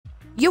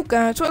Yo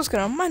guys, what's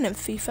going on? My name's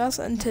FIFA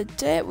and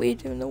today we're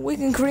doing the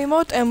Wigan career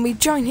mod and we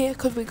join here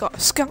because we got a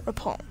scout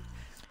report.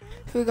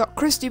 So we got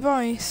Christy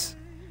Boyce,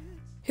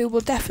 who will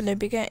definitely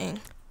be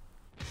getting.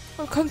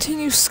 We'll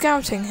continue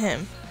scouting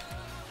him.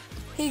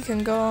 He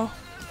can go.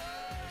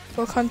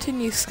 We'll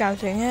continue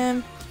scouting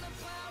him.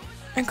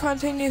 And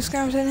continue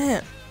scouting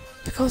him.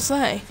 Because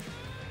they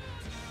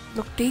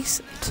look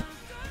decent.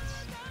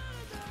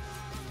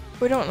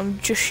 We don't want them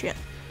just yet.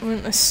 We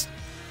want this.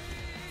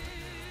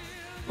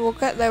 We'll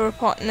get their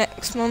report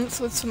next month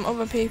with some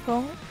other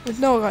people. We've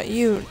now got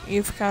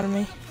Youth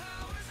Academy.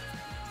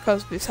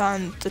 Because we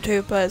signed the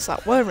 2 players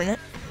that were in it.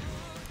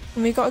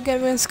 And we got a game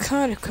against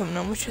Cardiff coming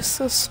on, which is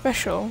so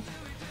special.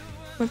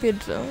 Maybe I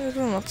don't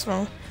know what's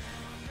wrong.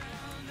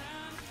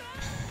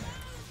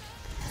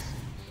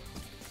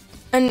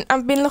 And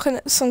I've been looking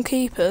at some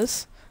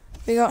keepers.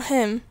 We got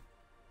him.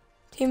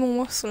 Timo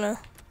Whistler.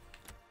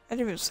 I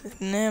didn't even say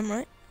his name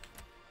right.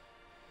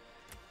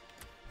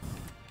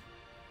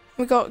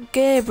 We got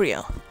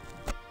Gabriel,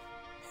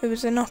 who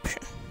was an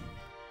option.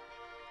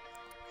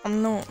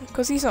 I'm not,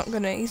 because he's not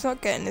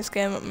getting this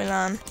game at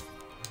Milan.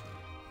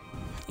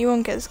 He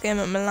won't get this game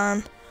at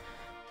Milan.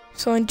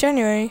 So in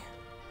January,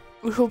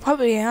 which will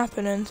probably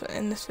happen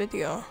in this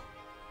video,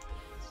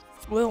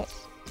 we'll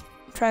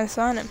try and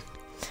sign him.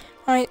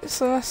 Right,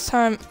 so last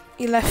time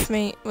he left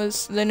me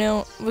was the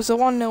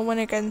 1-0 win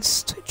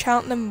against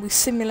Cheltenham. We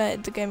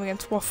simulated the game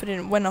against Watford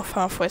and it went off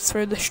halfway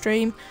through the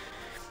stream.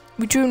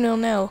 We drew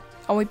 0-0.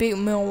 And we beat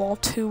Millwall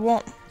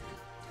 2-1.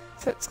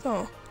 So let's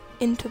go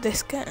into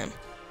this game,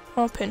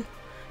 hoping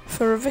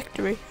for a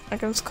victory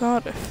against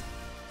Cardiff.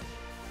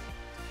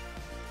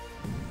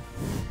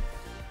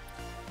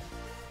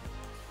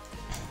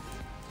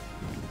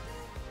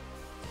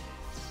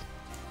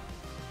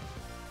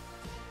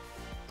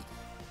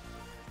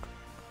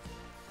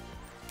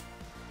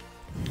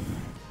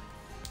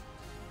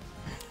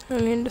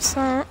 Early in the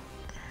start.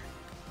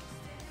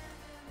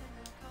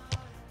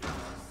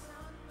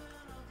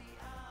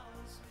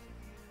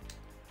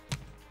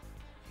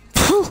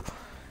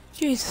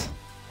 Jeez.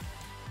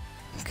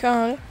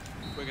 God.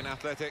 Wigan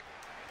Athletic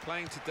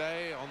playing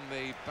today on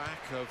the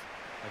back of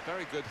a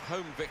very good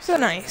home victory. It's a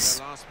nice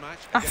last match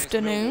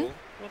afternoon.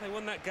 Well, they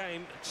won that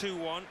game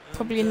 2-1.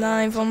 Probably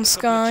live on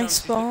Sky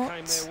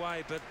Sports.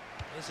 But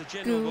as a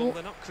general rule,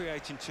 they're not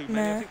creating too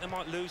many. I think they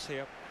might lose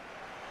here.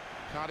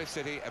 Cardiff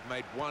City have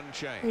made one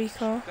change.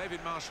 Rico.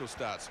 David Marshall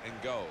starts in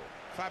goal.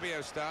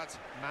 Fabio starts,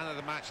 man of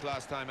the match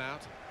last time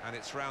out, and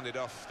it's rounded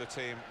off the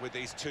team with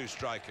these 2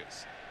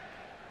 strikers.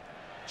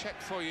 Check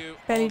for you.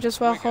 Benny just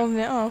well holding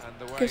it off.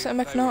 Gives it to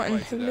McNaughton,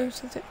 who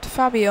loses it to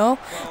Fabio.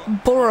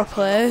 Borough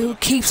player who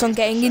keeps on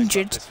getting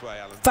injured.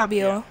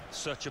 Fabio. Yeah,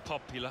 such a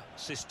popular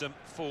system,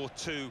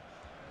 4-2-3-1.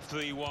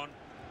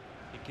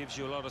 It gives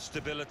you a lot of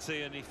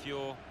stability, and if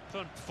your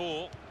front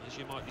 4, as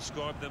you might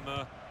describe them,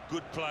 are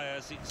good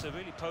players, it's a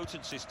really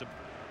potent system.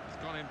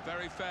 It's gone in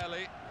very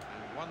fairly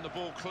and won the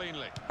ball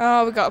cleanly.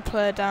 Oh, we got a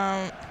player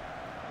down.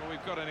 Well,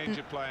 we've got an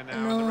injured player now.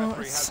 No, and the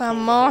referee has Sam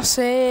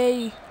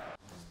Marcy.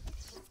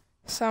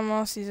 Sam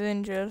Marcy's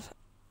injured,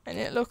 and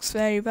it looks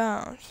very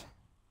bad.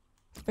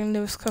 Bring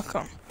Lewis Cook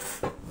on.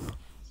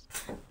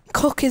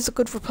 Cook is a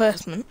good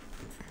replacement.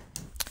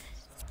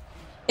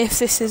 If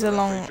this is a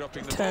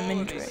long-term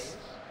injury.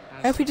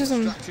 I hope he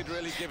doesn't.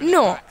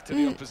 No,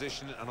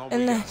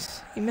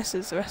 unless he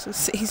misses the rest of the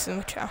season,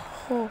 which I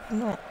hope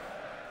not.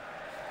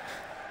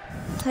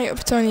 I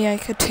hope it's only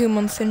like a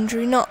 2-month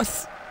injury, not a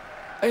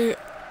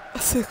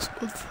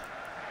 6-month.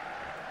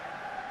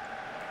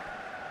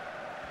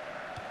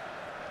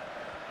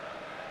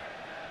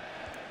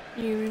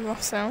 Yuri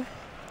Rossell.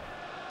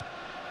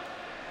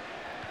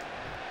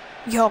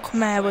 York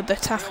Mayer with the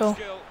tackle.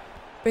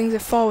 Brings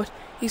it forward.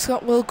 He's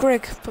got Will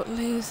Grigg, but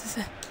loses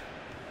it.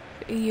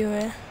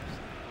 Yuri.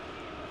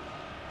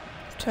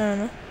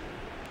 Turner.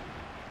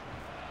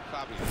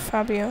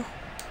 Fabio.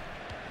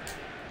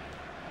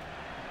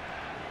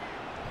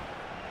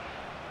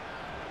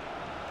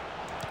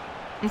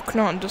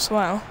 McNaughton does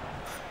well.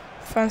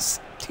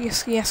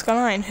 Franceschi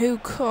Escaline,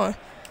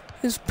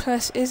 whose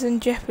place is in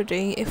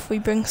jeopardy if we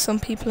bring some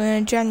people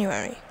in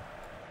January.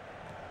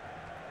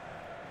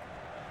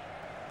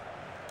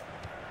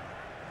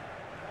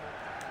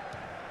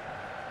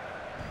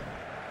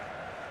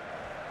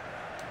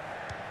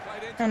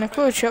 And a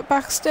good shot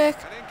back stick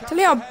to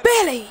Leo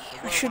Bailey.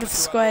 I should have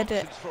squared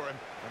it.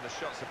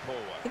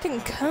 It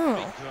didn't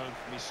count.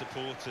 From his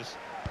supporters.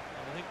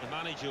 I think the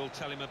manager will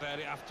tell him about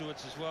it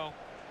afterwards as well.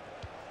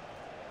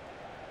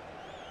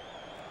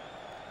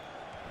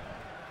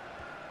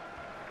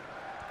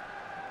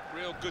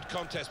 Real good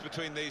contest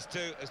between these 2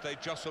 as they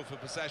jostle for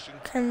possession.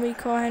 Can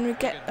Rico Henry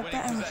get a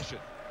better one?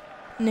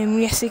 And then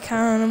yes he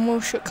can, and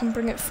Wilshire can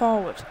bring it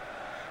forward.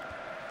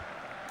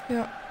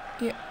 Yeah,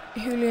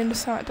 Julian to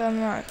start down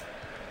the line.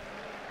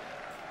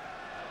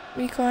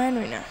 Rico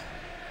Henry now.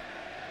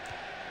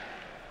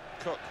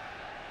 Cook.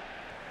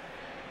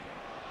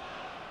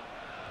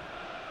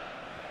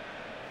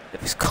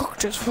 It was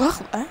cooked as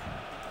well there.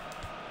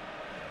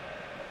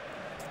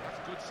 That's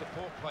good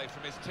support play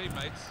from his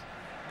teammates.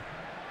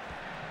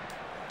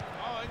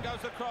 In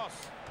goes the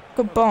cross.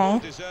 Good ball.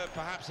 Deserved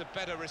perhaps a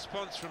better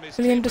response from his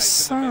William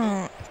teammates in the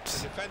middle. Desart.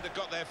 The defender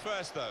got there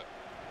first though.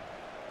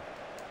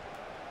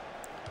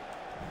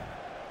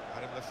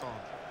 Adam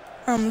Lafont.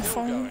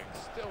 Still going,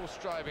 still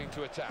striving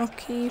to attack.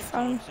 Okay,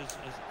 fine. As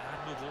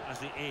admirable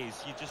as it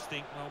is, you just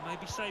think, well,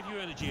 maybe save your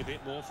energy a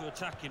bit more for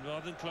attacking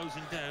rather than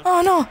closing down.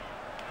 Oh no!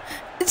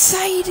 It's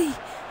Saidi!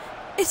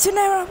 It's an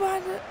error by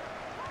the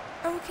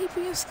keeper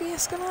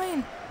Yuski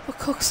line. But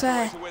Cook's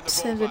there.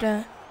 Saved it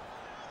there.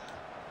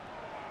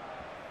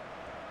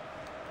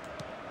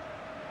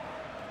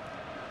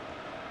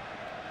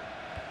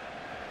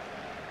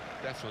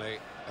 Definitely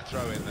a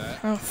throw in there.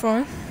 Oh,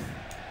 fine.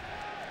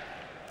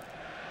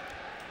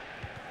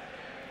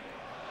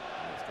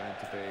 It's going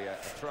to be a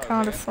throw.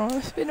 Cardiff from.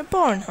 It's been a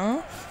boring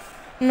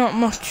half. Not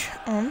much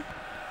on.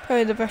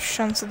 Probably the best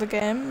chance of the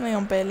game.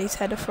 Leon Bailey's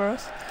header for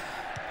us.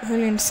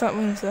 Julian Desart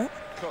wins it.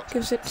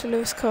 Gives it to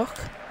Lewis Cook.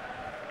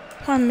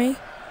 Find me.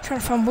 Trying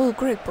to find Will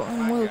Grigg, but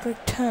when Will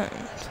Grigg turned.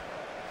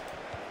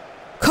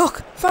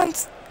 Cook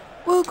finds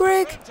Will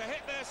Grigg.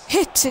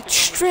 Hits it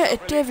straight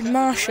at David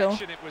Marshall.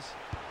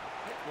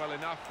 Well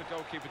enough, the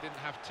goalkeeper didn't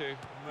have to.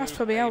 That's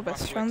probably our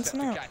best chance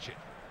now.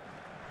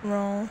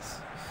 Ross.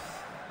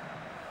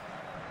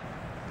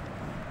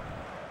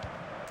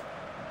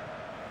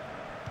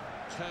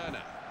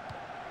 Turner.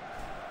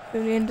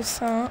 Julian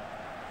Desart.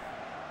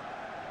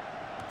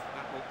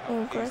 That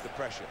will help ease the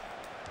pressure.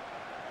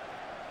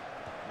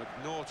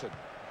 McNaughton.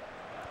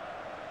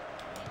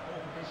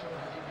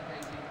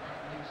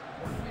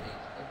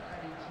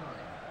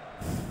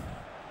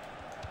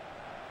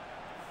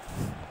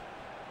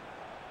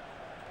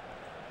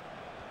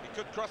 He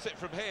could cross it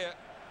from here.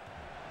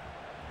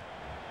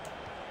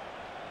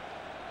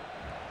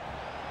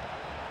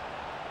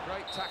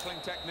 Great tackling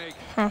technique.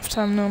 Half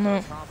time,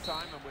 no.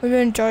 We've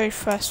enjoyed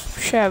first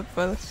share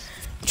with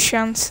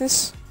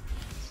chances.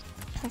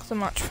 That's the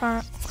match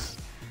facts.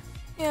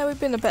 Yeah, we've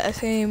been a better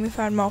team. We've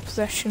had more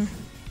possession.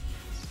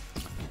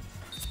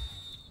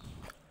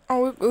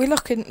 Oh, we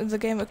look into the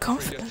game with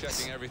confidence. Just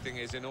checking everything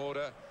is in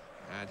order,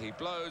 and he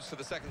blows for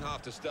the second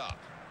half to start.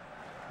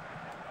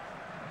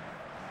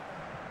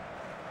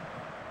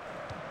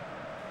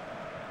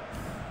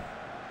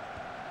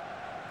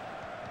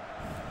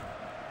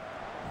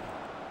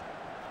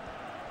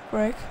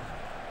 Break.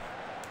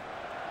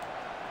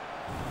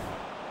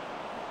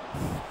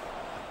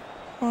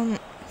 One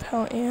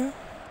penalty here.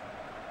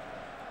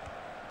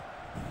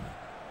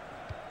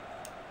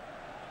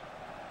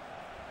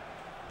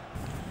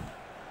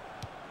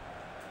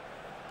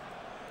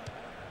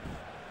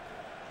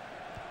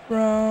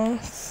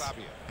 Ross.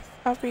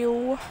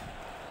 Fabio.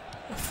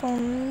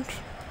 Fond.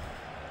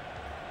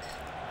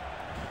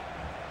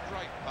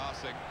 Great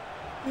passing.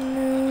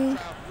 No. The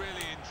crowd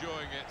really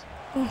enjoying it.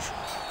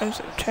 That was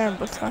a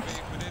terrible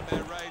tackle. Within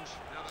their range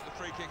now that the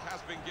free kick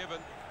has been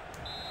given.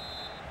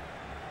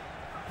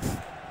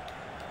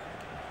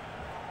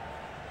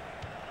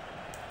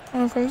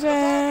 On comes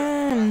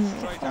in.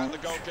 Straight at the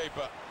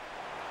goalkeeper.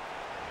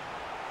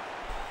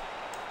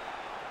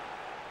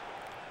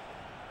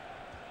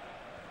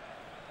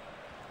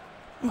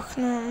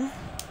 Looking at him.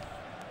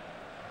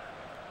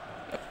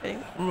 Big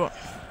run.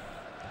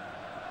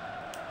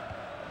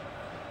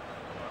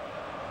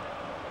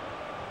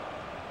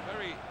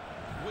 Very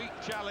weak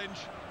challenge.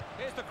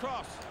 Here's the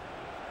cross.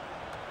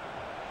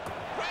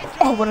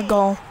 Oh, what a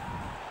goal.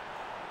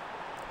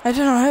 I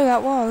don't know who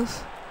that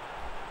was.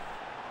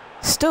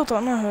 Still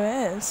don't know who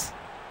it is.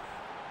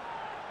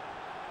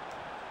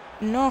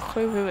 No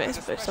clue who it is,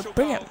 but it's a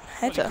brilliant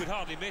header.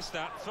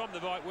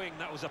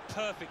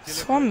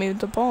 Swam me with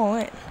the ball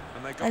in.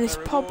 And it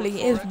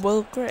probably is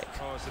Will Grigg.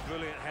 Oh, it's a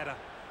brilliant header.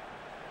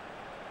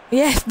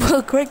 Yes,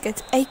 Will Grigg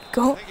gets 8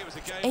 goals.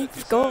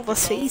 8th goal of the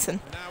season.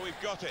 Now we've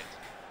got it.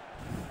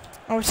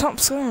 Our top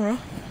scorer.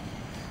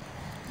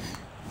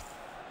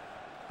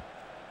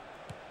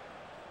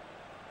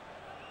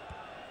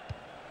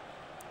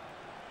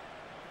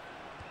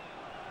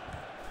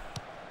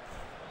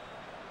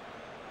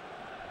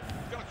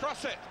 Gonna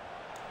cross it.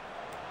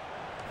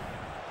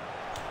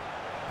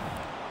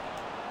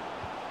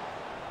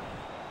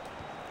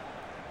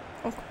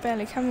 Oh,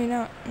 barely coming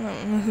out.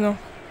 No.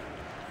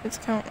 It's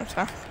counter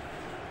attack.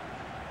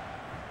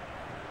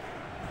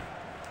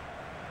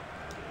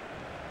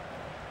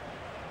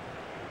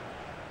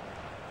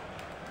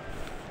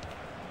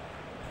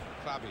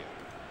 Fabio.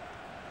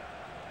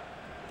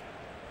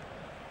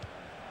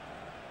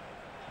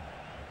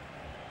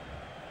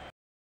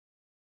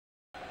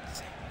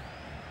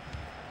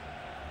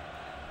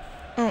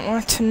 Oh,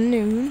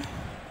 afternoon.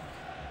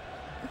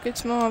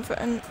 Gets more of it,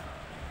 and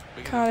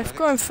Cardiff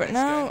going for it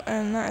now,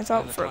 and that is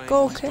out for a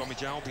goal kick.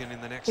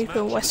 We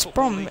play West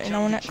Brom in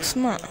our next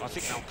match. I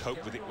think they'll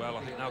cope with it well.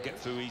 I think they'll get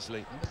through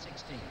easily.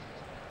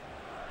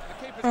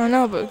 Oh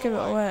no, but we give it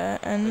away,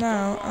 and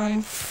now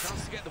I'm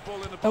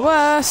the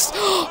worst.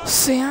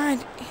 See,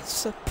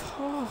 it's the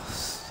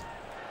post.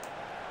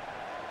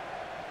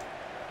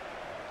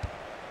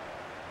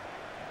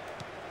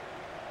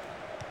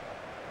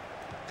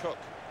 Cook.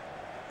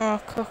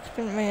 Oh, Cook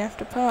didn't really have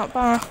to part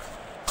back.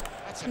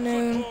 That's a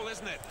Noon. good ball,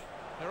 isn't it?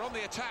 They're on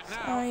the attack now.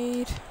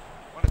 Side.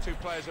 One or two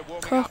players are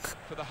warming up Cook.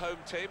 for the home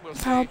team. We'll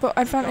see Power but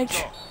who advantage.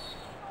 comes on.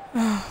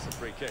 Oh, It's a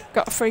free kick.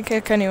 got a free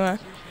kick anyway.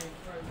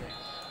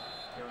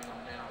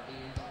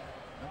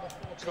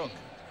 Cook.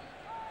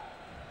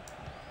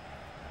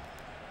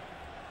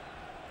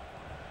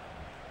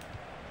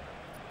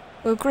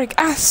 Well, Greg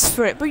asks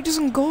for it, but he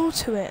doesn't go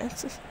to it.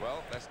 It's just,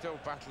 Well, they're still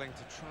battling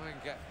to try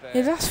and get there.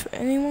 he'd ask for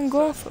it, and he won't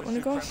go for it when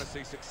he goes.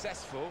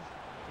 Successful.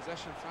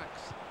 Possession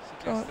facts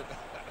Oh. suggest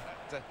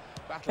that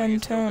battling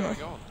is still Turner.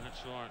 going on. That's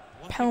right. One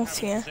thing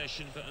Penalty, having yeah.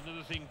 possession, but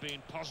another thing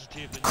being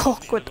positive and Cook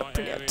using it with in the right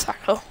brilliant area.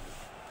 tackle.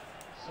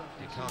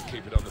 You can't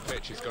keep it on the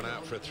pitch. It's gone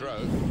out for a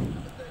throw.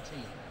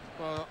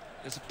 Well,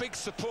 there's a big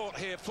support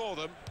here for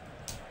them,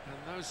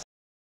 and those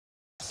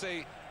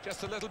see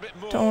just a little bit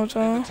more in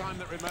the time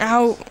that remains.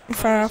 Out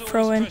for a There's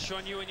throw always in. pressure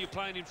on you when you're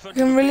playing in front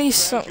You of can a big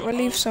release crowd, some, your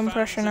relieve own some fans,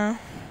 pressure and now.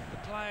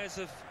 The players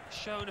have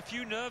shown a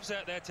few nerves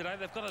out there today.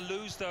 They've got to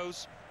lose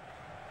those.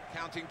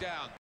 Counting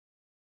down.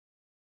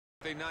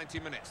 The 90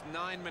 minutes,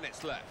 9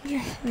 minutes left.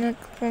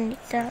 Referee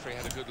Referee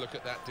had a good look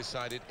at that,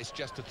 decided it's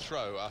just a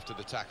throw after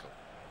the tackle.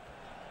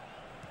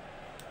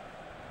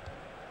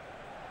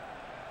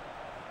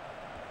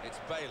 It's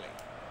Bailey.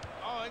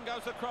 Oh, in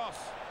goes the cross.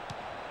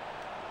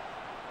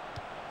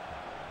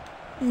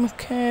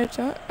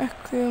 Makeda,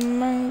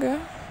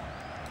 Ekumanga.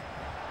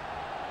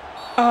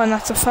 Oh, and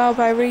that's a foul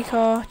by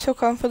Rico.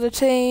 Took on for the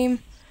team.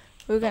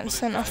 We were getting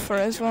sent off for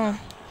it as well.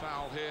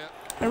 Foul here.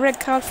 A red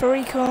card for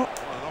Rico. Well,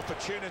 an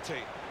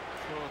opportunity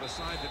for the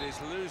side that is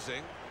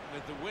losing,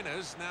 with the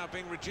winners now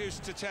being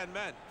reduced to 10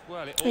 men.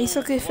 Well, it He's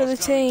all lucky for was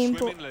the going team, but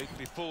swimmingly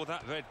before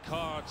that red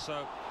card,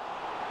 so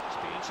it's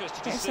be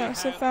interested to it's see not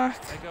so how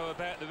back. they go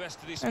about the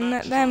rest of this And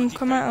match. let them trying to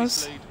come at defend us.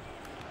 this lead.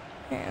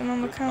 Getting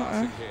on the Good counter.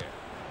 passing here.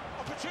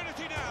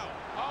 Opportunity now.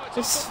 Oh, it's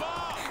Just-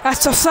 off the bar.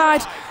 That's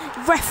offside.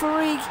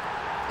 Referee.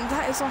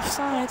 That is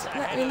offside. What a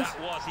Let header me. that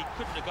was. He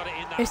couldn't have got it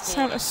in that It's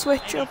time corner to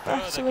switch any up further,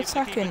 after giving the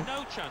keeper attacking.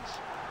 no chance.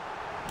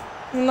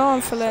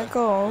 Known for their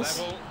goals.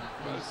 Level.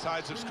 Both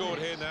sides have scored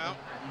here now.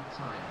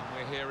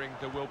 And we're hearing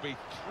there will be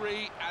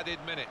 3 added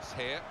minutes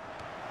here.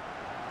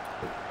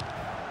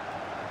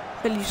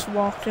 Billy just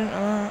walked into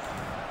that.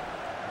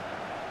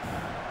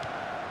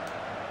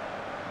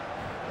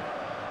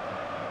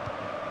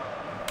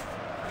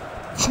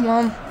 Come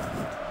on.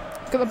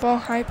 Get the ball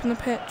high up in the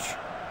pitch.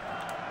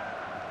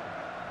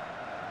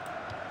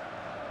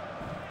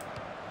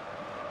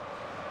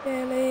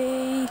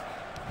 Billy.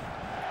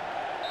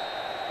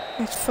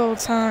 It's full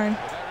time.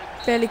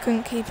 Billy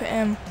couldn't keep it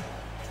in.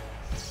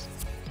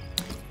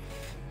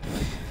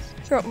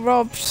 Got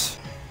robbed.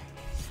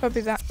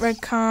 Probably that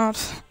red card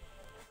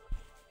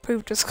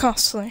proved as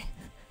costly.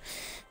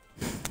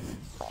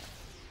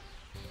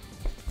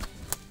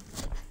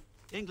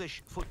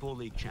 English Football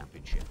League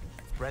Championship.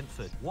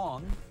 Brentford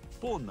 1,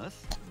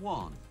 Bournemouth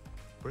 1,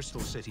 Bristol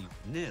City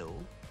 0,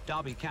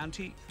 Derby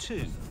County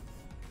 2,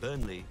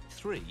 Burnley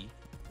 3,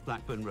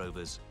 Blackburn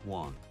Rovers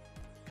 1,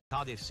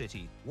 Cardiff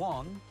City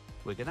 1,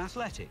 Wigan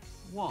Athletic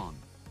 1,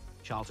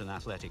 Charlton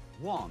Athletic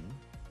 1,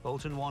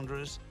 Bolton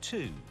Wanderers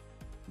 2,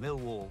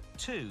 Millwall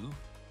 2,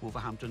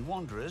 Wolverhampton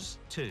Wanderers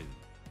 2,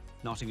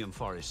 Nottingham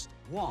Forest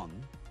 1,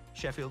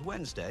 Sheffield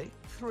Wednesday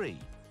 3,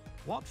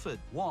 Watford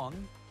 1,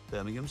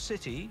 Birmingham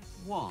City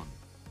 1,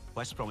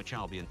 West Bromwich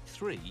Albion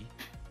 3,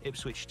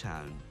 Ipswich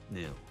Town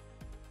 0.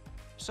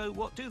 So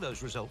what do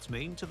those results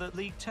mean to the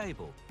league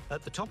table?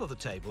 At the top of the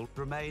table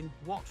remain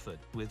Watford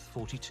with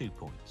 42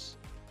 points.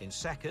 In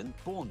second,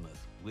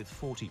 Bournemouth with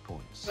 40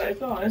 points.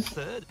 In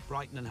third,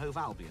 Brighton and Hove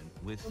Albion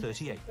with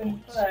 38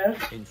 points.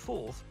 In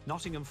fourth,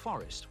 Nottingham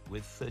Forest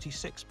with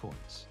 36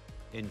 points.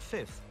 In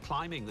fifth,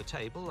 climbing the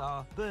table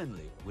are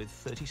Burnley with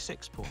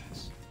 36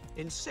 points.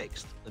 In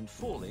sixth and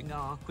falling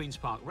are Queen's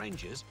Park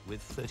Rangers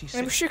with 36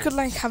 I wish you points.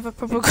 could have a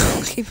proper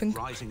goalkeeping.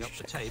 Rising up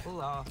the table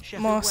are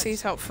Sheffield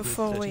Morrissey's Wednesday out for with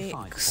 4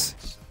 35 weeks.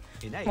 points.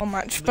 In eighth, One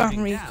match moving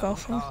ban Rico.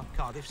 down are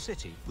Cardiff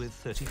City with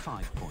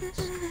 35 points.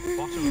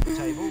 Bottom of the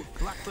table,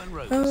 Blackburn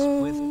Rovers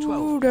with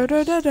 12 da, da,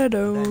 points. da, da,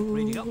 And then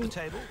reading up the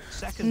table,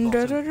 second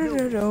bottom,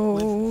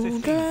 Millwall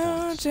with 15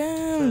 points.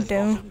 Third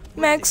bottom,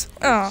 Megs.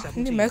 Reading Oh, with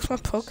 17 Megs my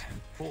points. puck.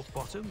 Fourth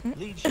bottom,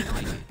 Leeds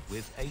United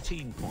with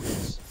 18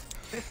 points.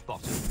 Fifth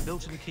bottom,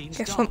 Milton Keynes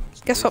Guess Dons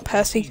what? Guess with what,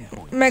 Percy? 14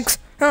 points. Megs.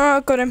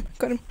 Oh, got him.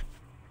 Got him.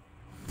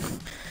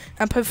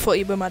 I play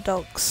footy with my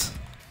dogs.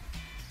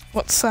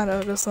 What sad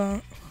is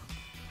that?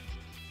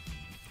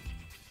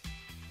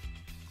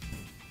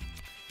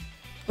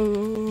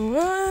 Ooh,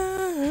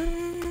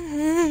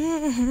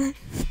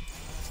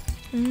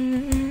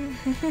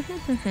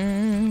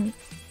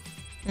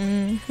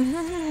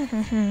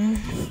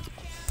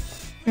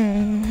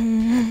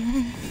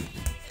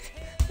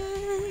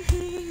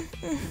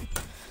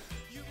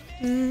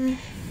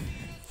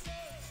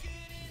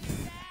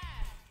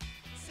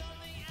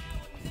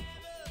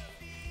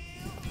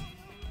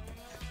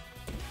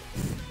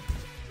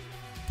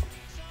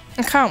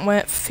 I can't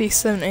wait for FIFA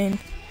 17.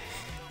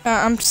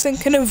 I'm just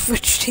thinking of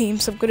which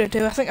teams I'm gonna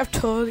do. I think I've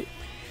told you.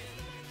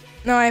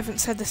 No, I haven't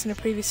said this in a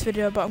previous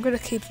video, but I'm gonna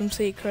keep them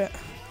secret.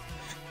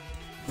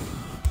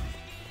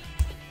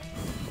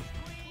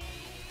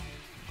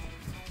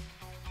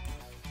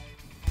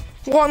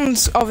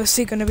 One's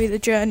obviously going to be the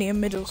journey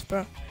in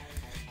Middlesbrough.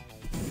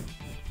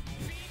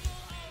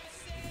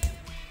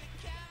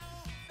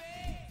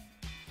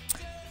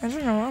 I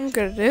don't know what I'm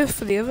going to do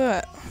for the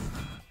other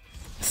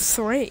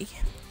 3.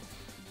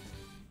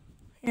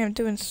 Yeah, I'm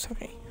doing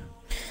 3.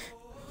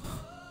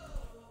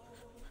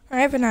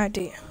 I have an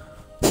idea.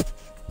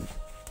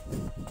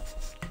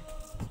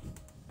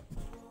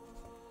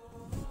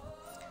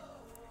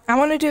 I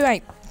want to do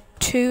like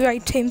 2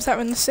 like teams that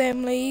are in the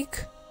same league.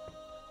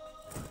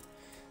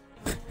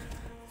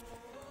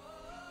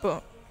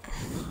 But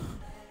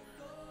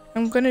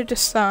I'm going to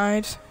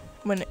decide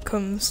when it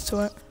comes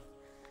to it.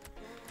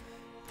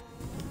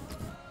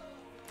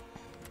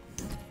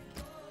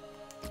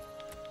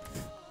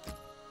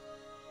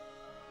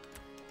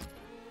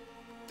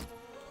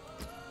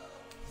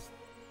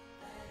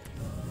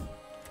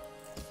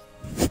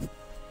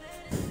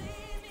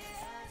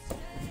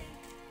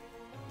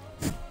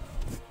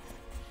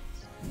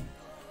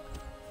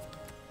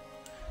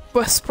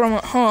 West Brom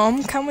at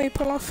home, can we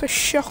pull off a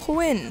shock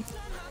win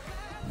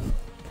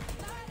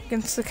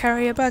against the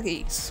Carrier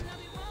Baggies?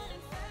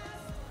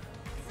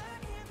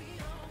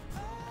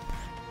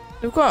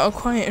 They've got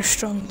quite a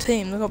strong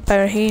team. They've got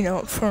Berahino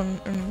up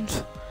front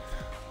and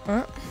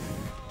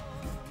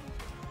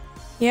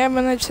yeah,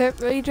 when they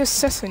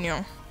just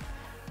Sessegnon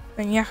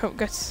and Jakob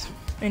gets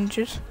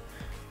injured.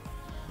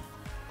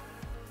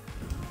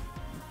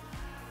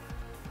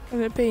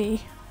 Will it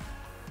be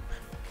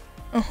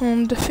a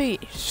home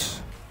defeat?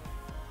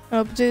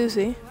 Oh,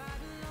 doozy.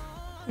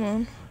 Come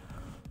on.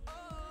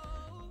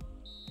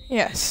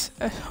 Yes,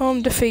 a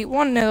home defeat,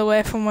 1-0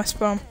 away from West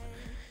Brom.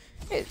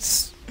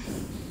 It's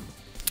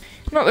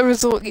not the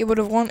result you would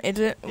have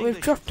wanted. We've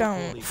dropped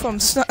down from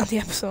the start of the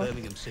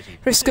episode.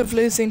 Risk of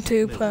losing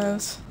 2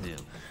 players.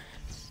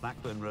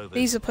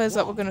 These are players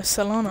that we're going to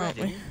sell on, aren't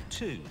we?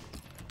 2.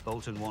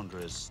 Bolton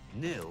Wanderers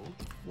 0.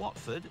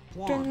 Watford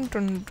 1. Dun,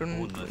 dun,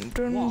 dun, dun,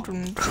 dun,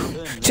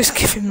 dun. Just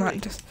give him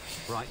that.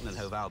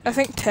 I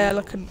think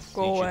Taylor can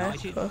go away.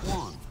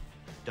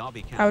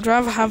 I would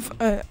rather have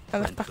a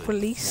left back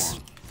release.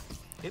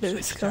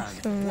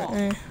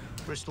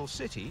 Bristol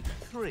City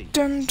 3.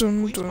 Dun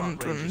dun dun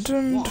dun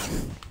dun.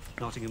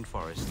 Nottingham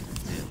Forest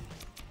 0.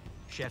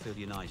 Sheffield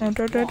United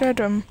Dum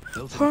 1.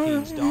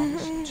 Milton Keynes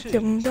Dons 2.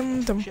 dum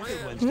dum dum.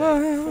 Sheffield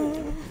Wednesday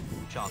 4.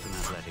 Charlton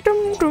Athletic Dum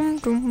 1. dum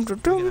dum dum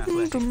dum Wigan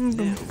Athletic dum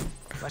dum. 0.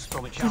 West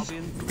Bromwich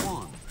Albion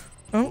 1.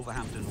 Oh.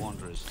 Wolverhampton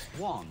Wanderers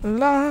 1.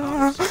 La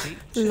Cardiff City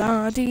 2.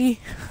 la di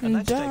And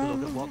let's take a look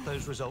at dum. what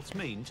those results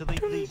mean to the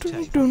league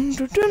table. Dun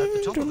dun At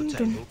the top of dun the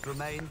dun table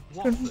remain dun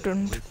Watford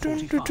dun with dun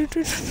 45 dun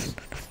points.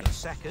 In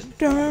second,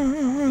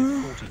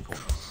 Bournemouth with 40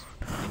 points.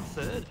 In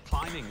third,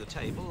 climbing the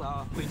table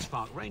are Queen's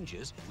Park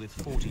Rangers with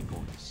 40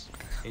 points.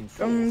 In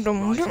fourth,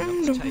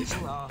 rising up the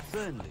table are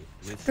Burnley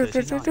with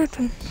 39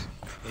 points.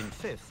 In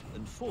fifth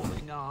and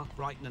falling are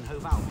Brighton and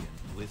Hove Albion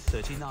with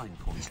 39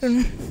 points.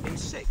 In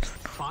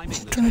sixth, climbing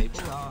the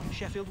table are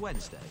Sheffield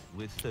Wednesday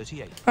with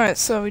 38 points. Alright,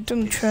 so we've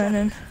done In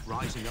training. seventh,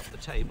 rising up the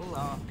table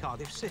are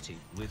Cardiff City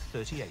with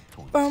 38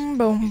 points. Bum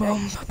bum In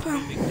bum eighth,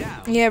 bum. moving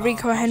down Yeah, are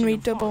Rico Henry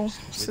Nottingham double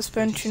Forest with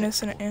suspension, 36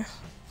 isn't it? Yeah. points.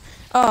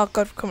 Oh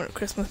god, coming at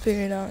Christmas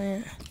period, aren't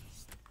you?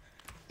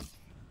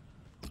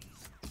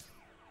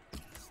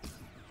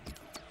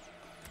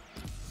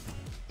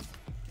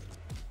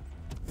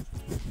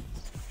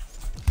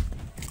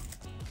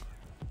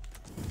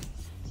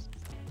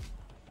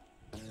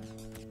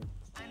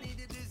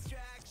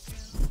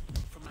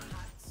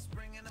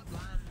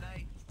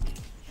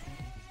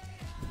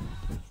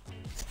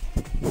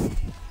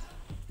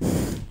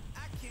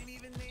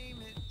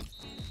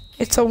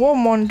 It's a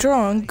 1-1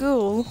 draw and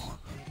Ghoul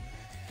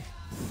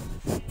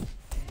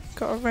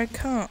got a red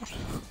card.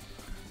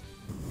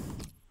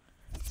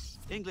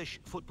 English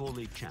Football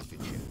League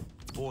Championship.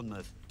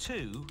 Bournemouth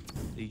 2,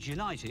 Leeds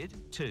United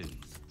 2,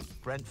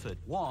 Brentford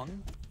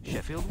 1,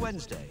 Sheffield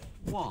Wednesday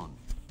 1,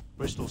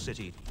 Bristol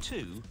City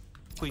 2,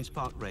 Queen's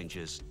Park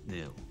Rangers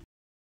 0.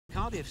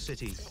 Cardiff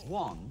City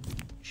 1,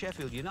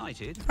 Sheffield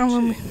United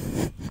 2,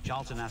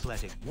 Charlton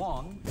Athletic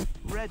 1,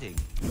 Reading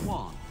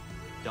 1,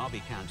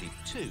 Derby County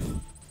 2,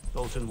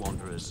 Bolton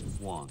Wanderers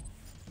 1.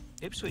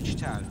 Ipswich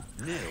Town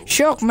 0.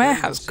 Shock May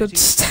has City good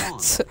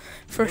stats 1,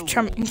 for a Millwall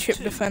championship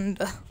 2,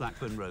 defender.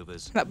 Blackburn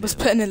Rovers That was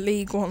 0. put in a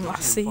League One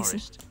last Nottingham season.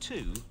 Forest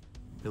 2,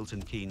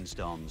 Milton Keynes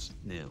Dons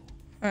 0.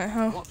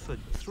 How? Watford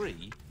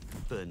 3,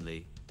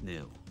 Burnley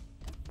 0.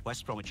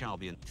 West Bromwich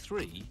Albion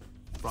 3,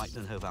 Brighton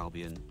and Hove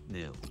Albion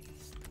 0.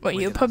 Well,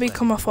 you'll Wigan probably Athletic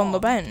come off on the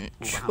 1, bench.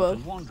 Well,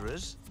 Wolverhampton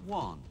Wanderers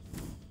 1.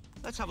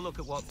 Let's have a look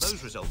at what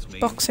those results mean.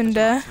 Boxing to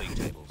Day. tonight's league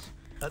tables.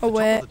 At the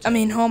Away, top of the I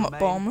mean table home at remain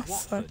Bournemouth,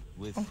 Watford so-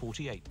 with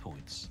 48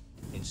 points.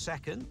 In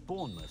second,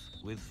 Bournemouth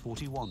with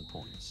 41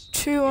 points.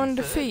 2 In third,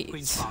 undefeated.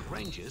 Queen's Park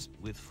Rangers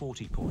with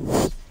 40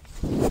 points.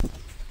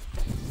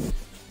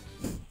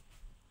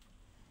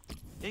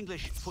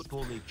 English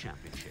Football League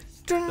Championship.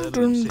 Dun Birmingham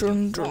dun City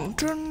dun dun 1,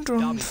 dun dun.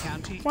 Derby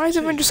County Why is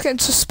everyone 2, just getting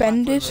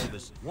suspended? Blackburn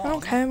Rovers 1,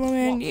 Okay, well,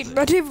 I mean,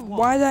 Watford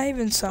why did I even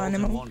 1, sign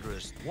him Bolton up?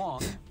 Wanderers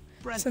 1,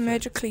 It's a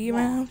major clear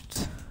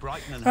out.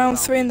 Brighton and Round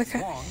Hove 3 in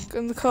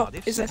Albion, the cup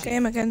Cardiff is a City,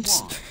 game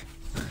against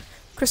 1.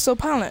 Crystal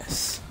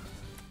Palace.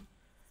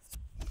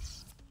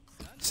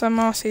 Sam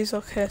Marcy's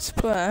okay to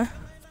play.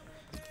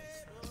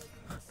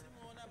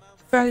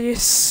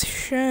 Valius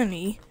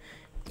Sherney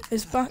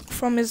is back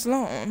from his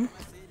loan.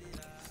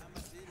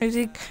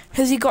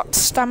 Has he got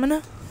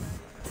stamina?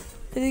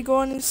 Did he go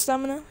on his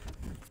stamina?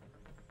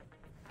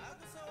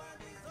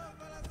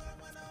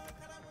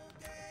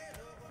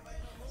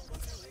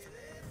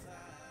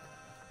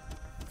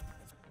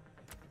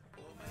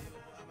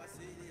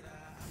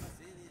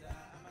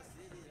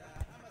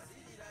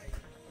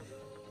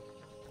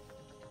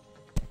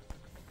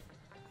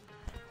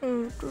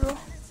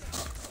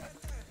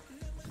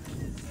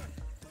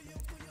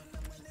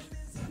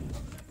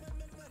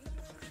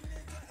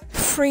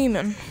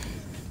 Freeman.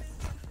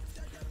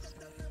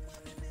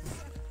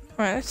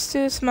 Right, let's do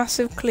this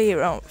massive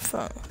clear out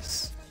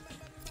first.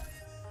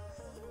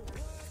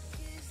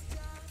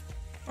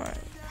 Right.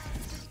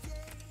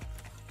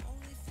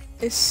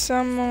 Is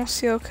Sam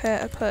Morsey okay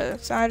to play?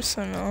 I just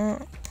don't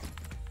know.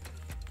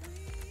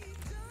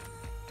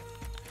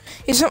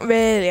 He's not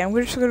really. I'm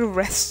just gonna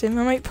rest him.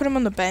 I might put him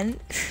on the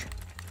bench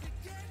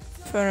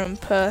for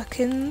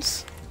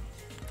Perkins.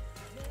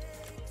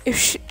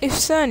 If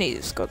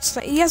Cerny's got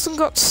he hasn't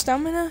got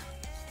stamina.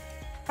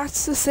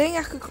 That's the thing.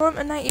 I could call him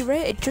a 90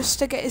 rated just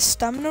to get his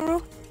stamina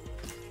up.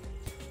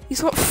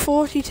 He's got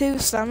 42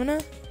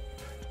 stamina.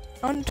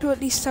 I want to at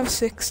least have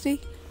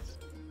 60,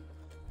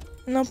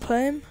 and I'll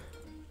play him.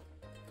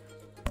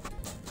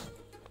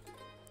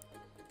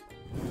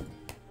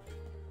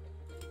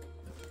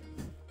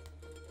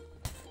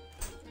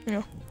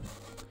 No.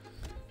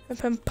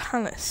 Open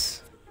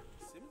Palace.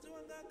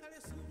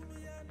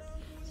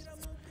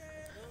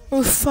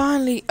 We'll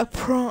finally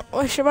approach.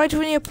 Well, should I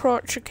do any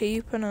approach a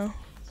keeper now?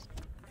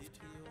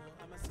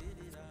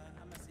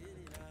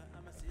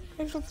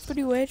 There's a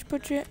pretty wage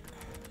budget.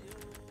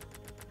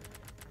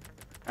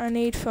 I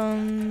need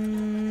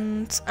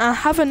funds. I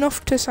have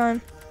enough to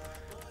sign.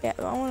 Yeah,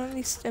 but I want at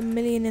least $1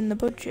 million in the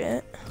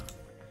budget.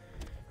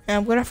 And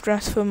I'm gonna have to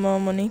ask for more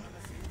money.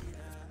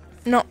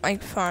 Not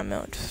like 5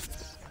 mil, just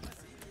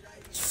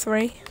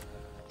 3.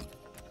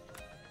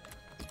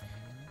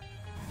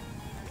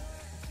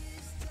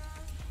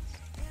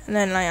 And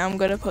then like I'm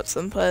gonna put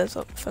some players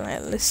up for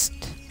that list.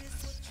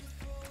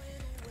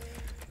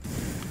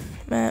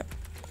 Map.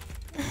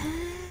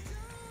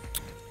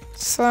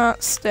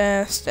 Start,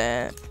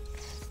 stare.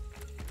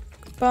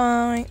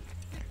 Bye.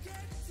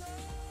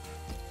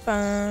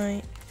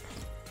 Bye.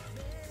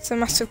 It's a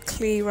massive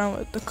clear out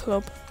at the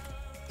club.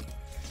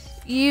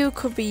 You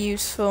could be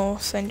useful.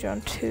 Send you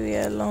on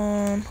 2-year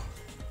loan.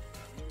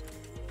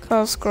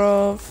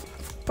 Cosgrove.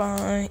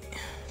 Bye.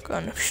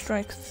 Got enough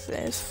strikers.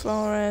 There's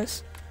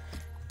Flores.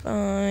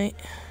 Bye.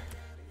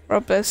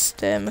 Roberts,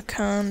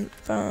 McCann,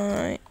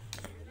 bye.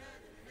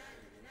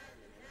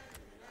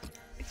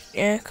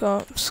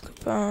 Jacobs,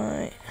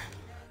 goodbye.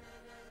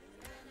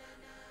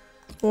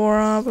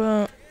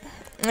 Warabber,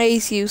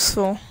 he's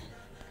useful.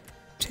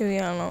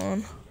 2-year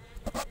loan.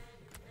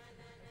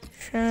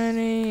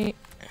 Shiny.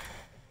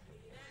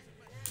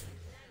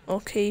 We'll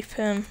keep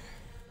him.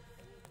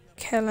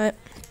 Kill it.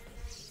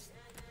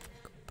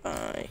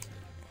 Goodbye.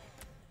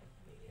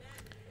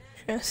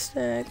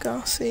 Chester,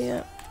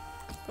 Garcia.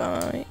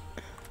 Bye.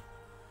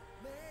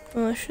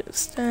 Malicious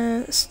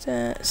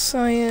stare,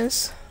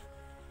 Sawyers.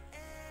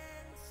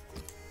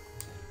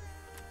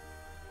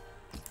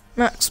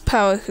 Max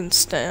Power can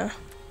stare.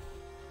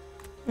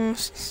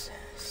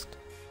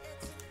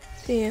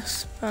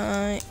 Pierce,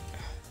 bye.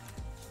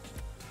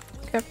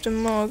 Captain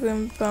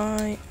Morgan,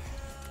 bye.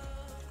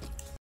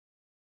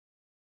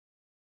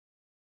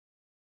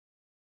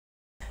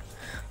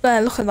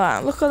 There, look at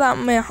that. Look at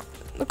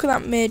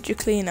that major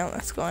clean out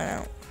that's going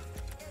out.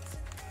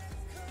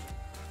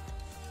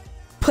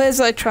 Players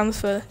I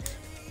transfer,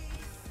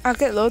 I'll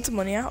get loads of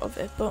money out of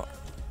it, but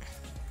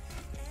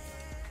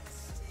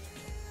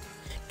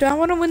do I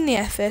want to win the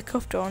FA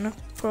Cup? Do I want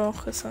to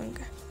focus on?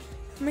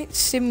 I might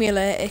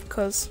simulate it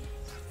because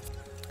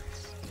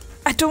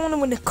I don't want to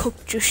win a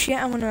cup just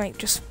yet. I want to like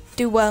just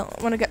do well.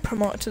 I want to get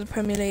promoted to the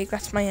Premier League.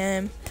 That's my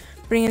aim.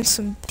 Bring in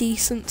some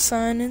decent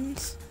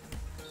signings.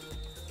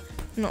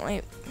 Not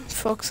like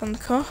focus on the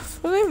cup.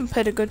 We even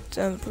played a good.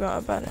 I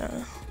forgot about it.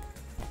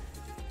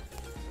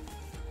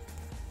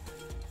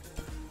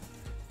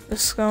 The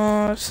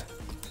scores.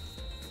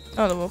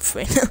 Oh, they were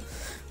 3-0.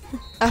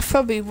 I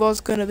probably was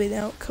going to be the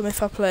outcome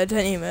if I played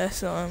anyway,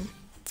 so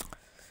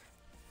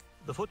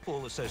The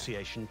Football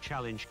Association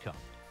Challenge Cup.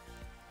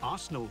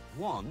 Arsenal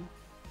 1,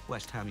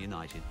 West Ham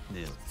United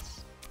 0.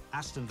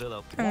 Aston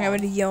Villa 1, I'm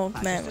going to yelled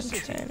man Manchester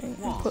in City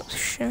training. 1, Put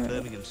shirt.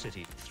 Birmingham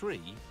City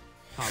 3,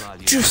 Carlisle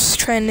Just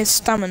train his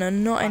stamina,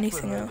 not Blackburn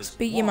anything Rovers else.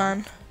 Beat your 1,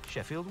 man.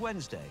 Sheffield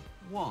Wednesday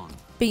 1,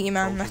 Beat your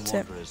man, Bolton that's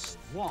it. Wanderers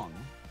 1,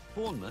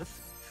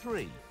 Bournemouth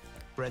 3,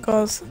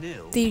 Because Brentford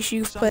 0, these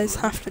youth players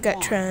Sunderland have to get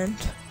 1,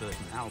 trained.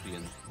 Burton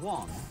Albion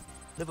 1,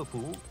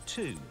 Liverpool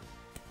 2,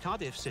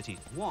 Cardiff City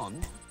 1,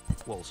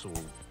 Walsall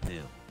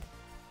 0.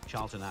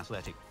 Charlton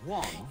Athletic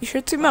 1. You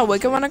should see my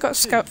Wigan when I got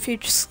Scout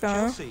Future Scar.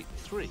 Chelsea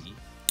 3.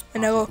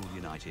 And I go,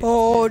 United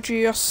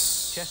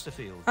Borgias.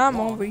 Chesterfield I'm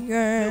 1. on the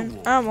end.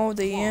 Millwall I'm on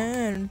the 1.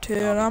 end till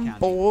Derby I'm County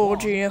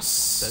Borgias.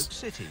 Stoke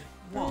City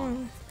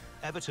 1.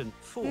 Everton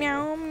 4.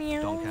 Meow,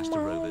 meow, Doncaster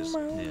Rovers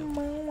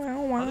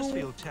 0.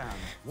 Huddersfield Town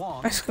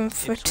 1. Asking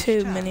for Ipswich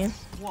 2 Town, million.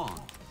 1.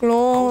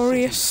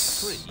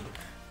 Glorious. Hull City 3.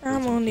 I'm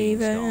Milton on the Keynes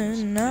Dons,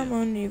 end. 0. I'm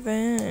on the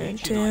end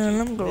Leeds till United,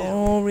 I'm 0.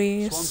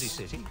 glorious. Swansea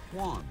City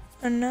 1.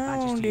 And I won't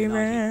Manchester give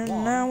United in.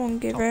 1. I won't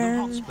give Tottenham in.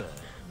 Hotspur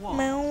 1.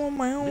 Meow,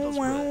 meow, Middlesbrough,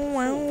 meow,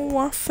 meow, 4.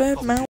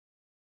 Watford, meow.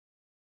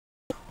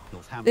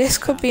 Northampton This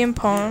could be Town,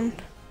 important.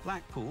 0.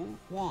 Blackpool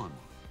 1.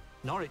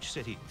 Norwich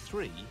City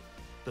 3.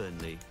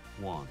 Burnley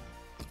 1.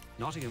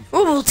 Nottingham We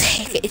will Forest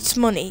take 2. it, it's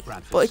money,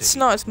 Bradford but it's City,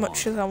 not as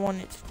much 1. as I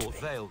wanted it to Port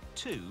be. Vale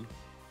 2.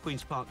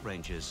 Queen's Park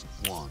Rangers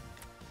 1.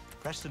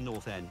 Preston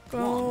North End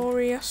 1.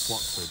 Glorious.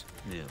 Watford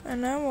 0.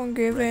 And I won't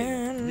give Reading,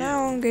 in, 0. I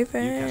won't give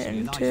Newcastle in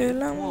United,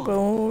 till I'm 1.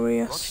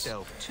 glorious.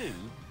 Rochdale 2.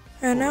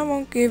 And I Fulham,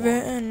 won't give 1.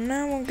 in,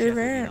 I won't give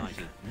Sheffield in.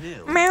 United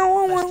 0. Meow,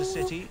 meow, Leicester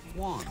meow. City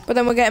 1. But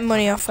then we're getting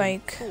money off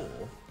like 4.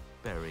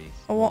 Bury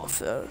a 1.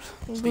 Watford.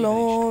 Stevenage,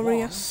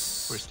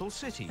 Glorious. 1. Bristol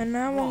City And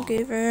I won't 1.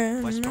 give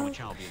in. West No. Bromwich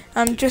Albion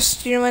I'm 2.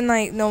 just, you know, when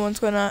like no one's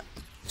gonna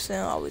say,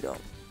 oh, we don't.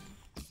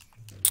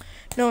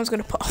 No one's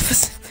gonna put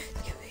offers.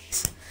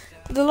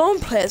 The lone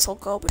players will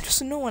go, but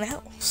just no one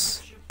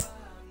else.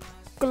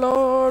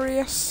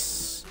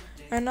 Glorious.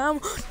 And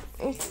I'm.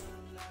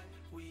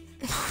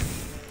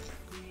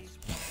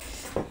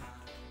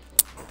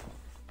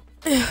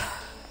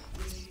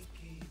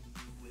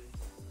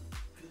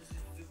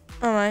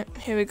 Alright,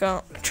 here we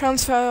go.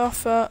 Transfer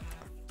offer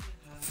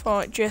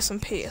for Jason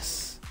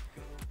Pierce.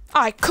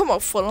 Aye, come on,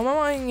 Fulham, I'm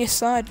on your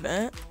side,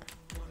 mate.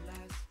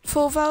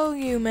 Full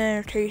value,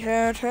 matey,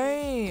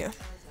 matey.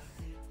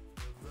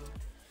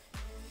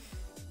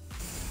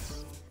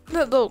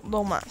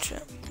 They'll match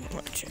it. They'll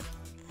match it.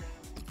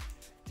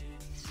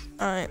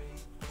 Alright,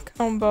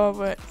 come on,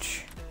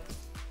 Bobich.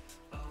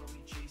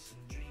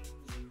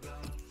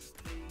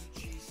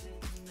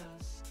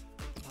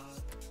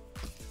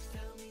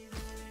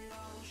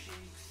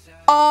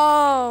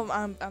 Oh,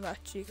 I'm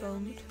actually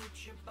going.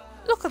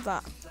 Look at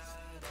that.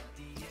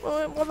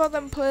 What about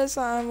them players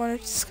that I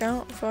wanted to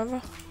scout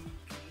further?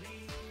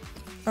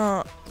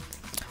 Oh.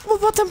 What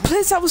about them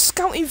players that was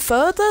scouting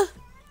further?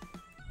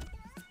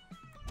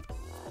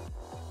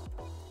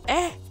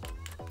 Eh?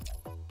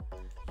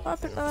 What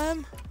happened to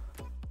them?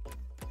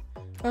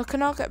 Well,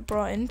 can I get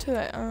brought into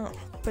it? Oh,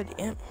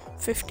 brilliant.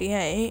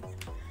 58.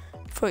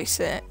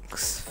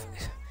 46.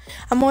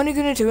 I'm only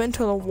going to do it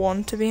until I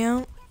want to be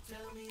out.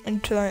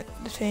 Into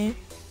like the team.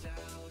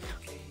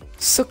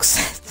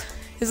 Success.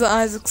 Is that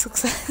Isaac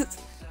success?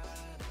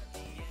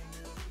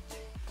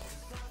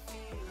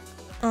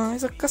 Oh,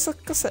 he's a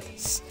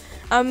success.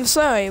 I'm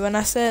sorry when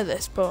I say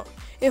this, but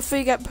if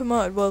we get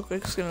promoted,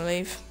 Wilgrig's gonna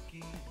leave.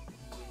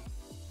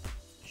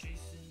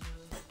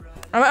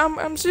 I'm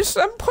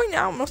pointing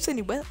out, I'm not saying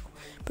he will,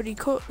 but he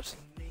could.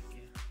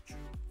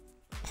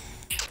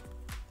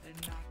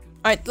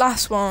 Alright,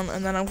 last one,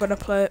 and then I'm gonna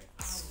play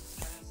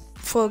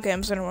 4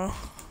 games in a row.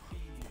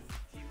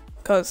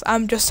 Because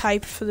I'm just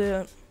hyped for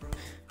the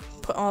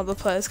put all the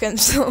players getting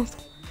sold.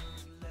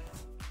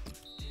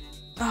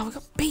 Oh, we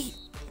got beat.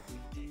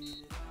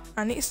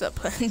 I need to start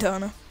playing,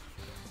 don't I?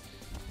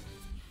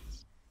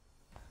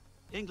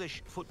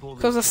 English football.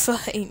 Because of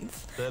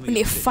 13th. We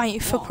need to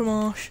fight for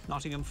promotion.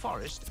 Nottingham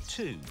Forest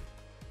 2.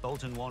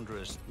 Bolton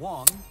Wanderers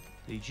 1.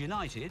 Leeds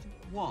United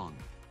 1.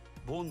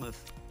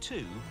 Bournemouth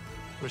 2.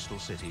 Bristol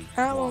City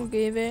 1. I won't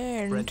give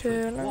in Brentford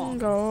till 1. I'm West Bromwich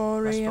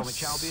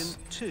glorious. Albion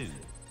 2.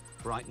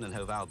 Brighton and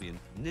Hove Albion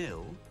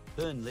 0.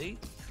 Burnley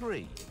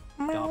 3.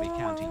 Derby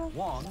County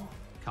 1.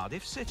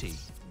 Cardiff City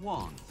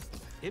 1.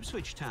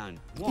 Ipswich Town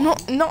 1.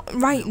 Not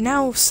right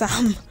now,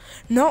 Sam.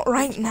 Not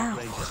right now.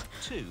 Rangers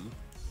 2.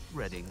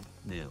 Reading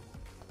 0.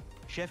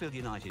 Sheffield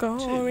United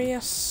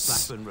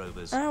Glorious. 2. Blackburn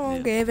Rovers I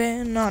won't 0. give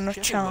in on a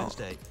Sheffield chance.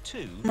 Wednesday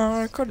 2.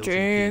 Michael Milton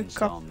Keynes Jacobs.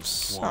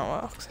 Dons, Oh,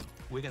 1. and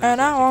Wigan I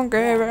Athletic won't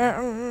give 1.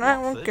 in. I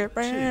won't Watford give 2.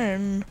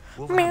 in.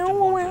 Wolverhampton Meow,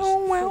 Wanderers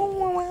wow,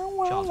 4.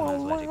 wow, Charlton wow,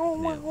 Athletic wow,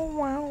 0.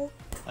 wow, wow.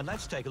 And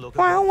let's take a look at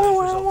Wow, what those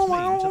wow, results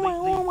wow, mean to the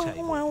wow, league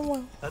table. wow,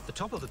 wow. At the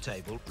top of the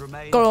table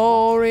remains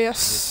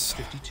Glorious.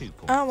 Watford with 52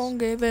 points. I won't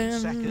give In in.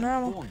 second, I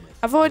won't. Bournemouth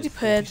I've already with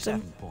played 47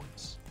 them.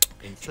 points.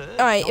 In third,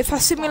 Alright, if I Nottingham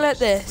simulate Forest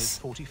this,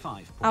 with 45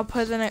 points. I'll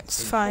play the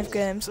next In 5 fourth,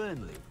 games.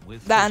 Burnley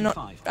with That are not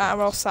 45 that are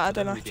all points.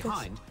 Saturday Burnley matches.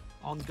 behind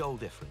on goal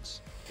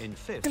difference. In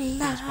fifth,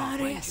 Queen's Park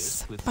Glorious.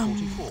 Rangers with Bum.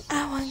 44 points.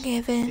 I won't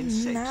give In in.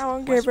 sixth, I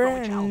won't West give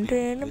Bromwich in. Albion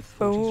Till with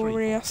 43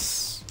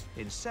 glorious.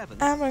 In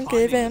seventh, I won't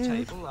finally give in the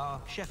in. table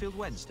are Sheffield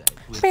Wednesday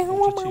with Wow,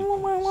 42 wow, wow,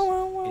 points.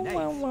 wow, In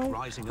wow, wow. eighth,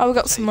 rising Oh, we up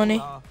got the some table money.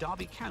 are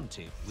Derby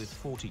County with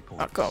 40 Oh,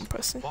 points. go on,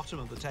 Pressy. Bottom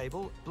of the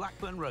table,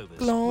 Blackburn Rovers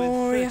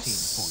Glorious. with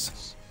 13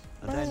 points.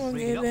 And I then won't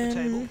reading up give the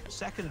in. table,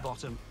 second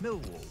bottom,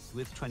 Millwall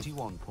with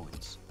 21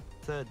 points.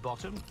 Third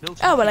bottom,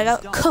 Milton Oh, well, I Keynes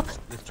got Dons cup.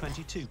 with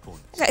 22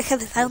 points. I got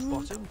the Fourth thumb.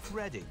 bottom,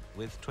 Reading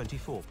with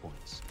 24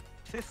 points.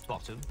 Fifth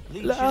bottom,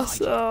 Leeds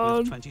United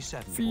with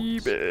 27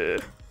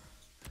 points.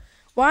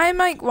 Why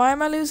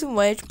am I losing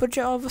wage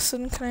budget all of a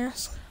sudden, can I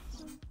ask?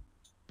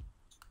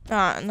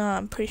 No,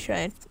 I'm pretty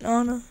sure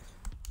no.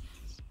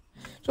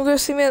 So I'm gonna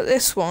simulate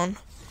this one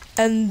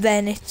and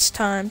then it's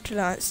time to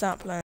like start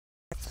playing.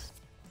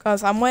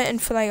 Cause I'm waiting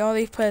for like all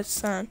these players to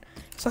sign.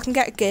 So I can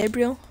get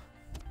Gabriel.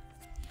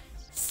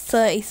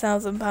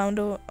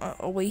 £30,000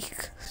 a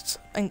week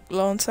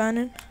loan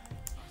signing.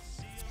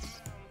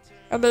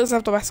 And those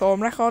have the best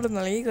home record in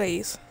the league,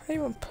 these. How do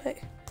you want to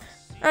play?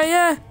 Oh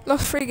yeah,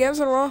 lost 3 games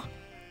in a row.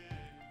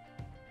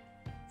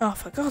 Oh,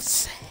 for God's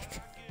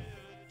sake.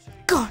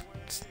 God.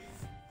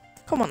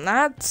 Come on,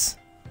 lads.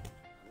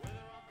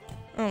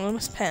 Oh, I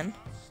missed pen.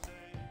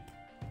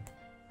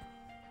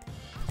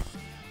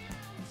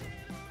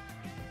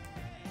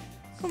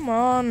 Come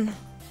on.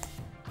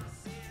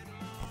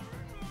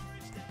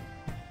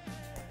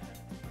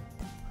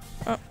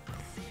 Oh.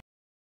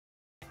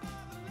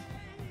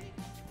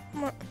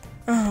 Come on.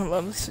 Oh,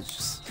 well, this is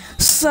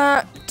just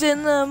sacked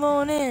in the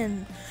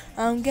morning.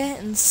 I'm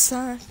getting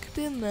sacked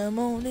in the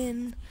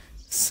morning.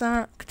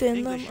 Sacked in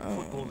English the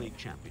Football League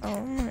Championship.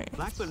 Alright.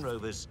 Blackburn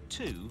Rovers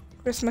 2.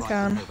 Chris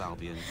McCann.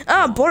 Albion,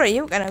 Ah, Borry,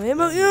 you're gonna be,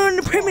 but you're in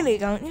the Premier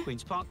League, aren't you?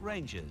 Queen's Park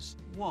Rangers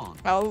 1.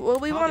 Oh, well,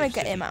 we want to Cardiff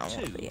get him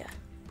City, out 2. yeah.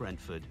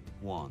 Brentford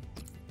 1.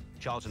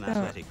 Charlton Oh.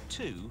 Athletic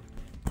 2.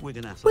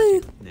 Wigan Woo!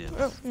 Athletic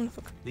 0. Oh,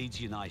 fuck.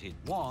 Leeds United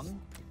 1.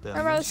 I'd rather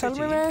Birmingham sell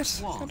City me, mate.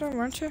 1. I don't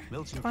want you.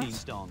 Milton Class.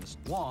 Keynes Dons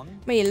 1.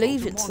 Well, you're Bolton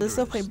leaving, so there's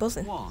no point Wanderers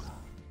buzzing. 1.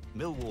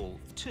 Millwall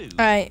 2.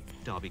 Alright,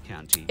 Derby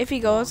County. if he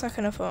goes, 1. I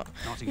can afford.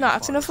 Nottingham No, I can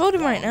Forest afford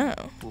him right 1. now.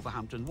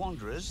 Wolverhampton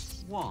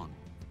Wanderers 1.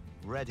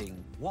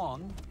 Reading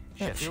 1.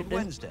 Yeah, Sheffield should do.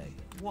 Wednesday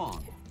 1.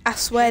 I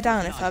swear Sheffield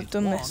down if United I've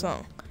done 1. this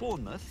song.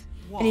 Bournemouth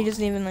 1. And he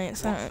doesn't even like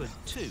it. Watford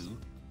 2.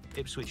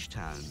 Ipswich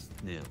Town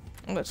 0.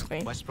 That's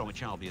great. West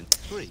Bromwich Albion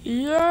 3.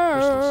 Yeah.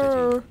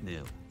 Bristol City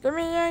 0. Give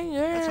me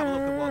Let's have a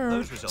look at what yeah.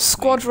 those results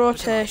Squad mean for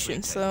tonight's rotation,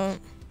 league so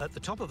At the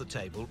top of the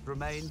table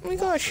remain We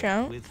got a Watford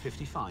shout. with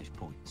 55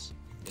 points.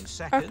 In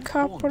second,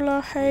 couple Bournemouth of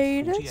with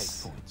 48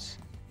 haters. points.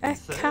 A In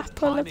third, couple of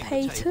climbing the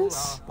table haters.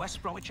 are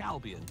West Bromwich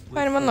Albion with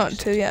Wait, I'm not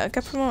 46 to yet. I get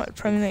points. promoted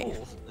to Premier League.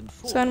 Fourth and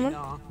Simon? falling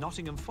are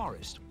Nottingham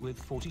Forest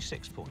with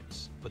 46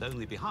 points, but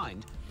only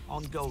behind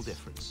on goal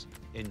difference.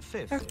 In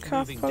fifth, A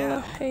moving couple down,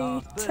 of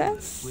are haters. Burnley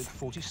with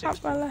 46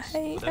 Couple of points,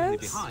 but only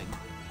haters. behind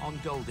on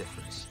goal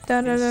difference.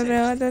 Da da In da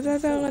da sixth, da da da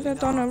falling da are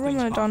Donnarumma,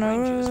 Queen's Park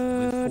Rangers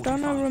with 45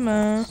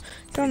 Donnarumma, points.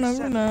 In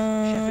seventh,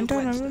 Donnarumma, Sheffield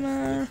Wednesday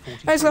Donnarumma. with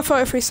Oh, he's got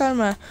 43 43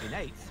 Salma. In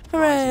eighth,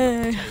 Hooray.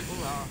 rising up the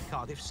table are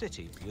Cardiff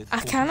City with I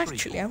can 43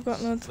 actually, I've got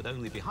points, loads. but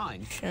only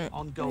behind Shit.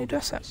 on How goal you do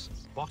that? difference.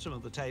 Bottom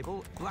of the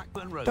table,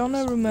 Blackburn Rovers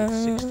Donnarumma.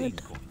 with 16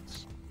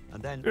 points.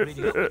 And then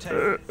reading up the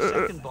table,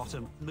 second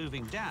bottom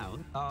moving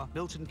down are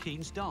Milton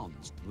Keynes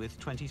Dons with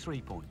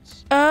 23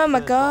 points. Oh my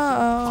Third bottom,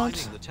 god.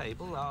 climbing the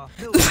table are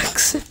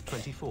Millwall with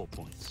 24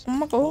 points. Oh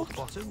my god. Fourth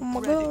bottom, Oh my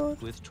Reading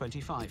god. with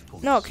 25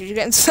 points. No, because you're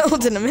getting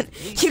sold in a minute.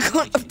 Leeds You got a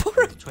United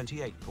borrow. with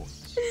 28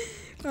 points.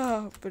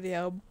 Oh, bloody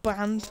hell,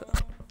 banter.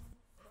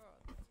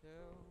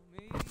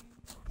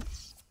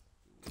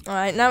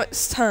 Alright, now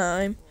it's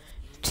time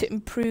to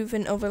improve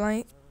in other,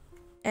 like,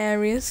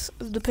 areas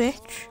of the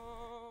pitch.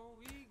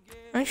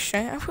 I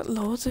shite, I've got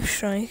loads of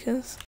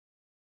strikers.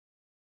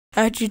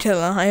 How'd you tell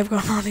that I've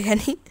got hardly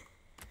any?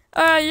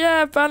 Ah,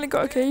 yeah, I've barely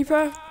got a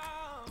keeper.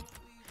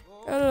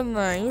 Other than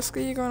that, let's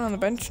get you going on the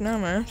bench now,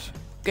 mate.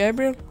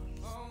 Gabriel.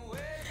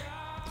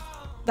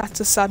 That's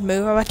a sad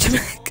move I've had to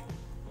make.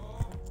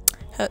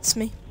 Hurts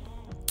me.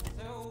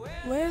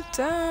 We're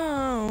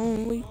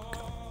down. We go.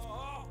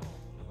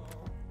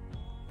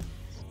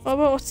 What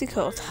about what's he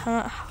called?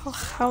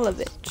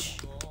 Halovich.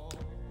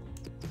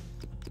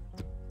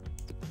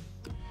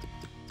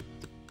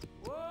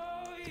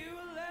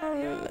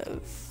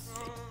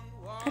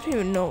 I don't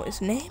even know what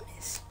his name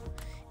is.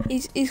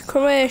 He's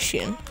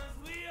Croatian.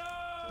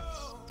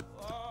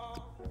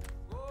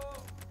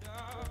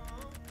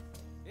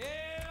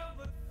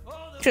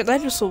 Shit, they're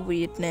just a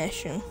weird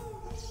nation.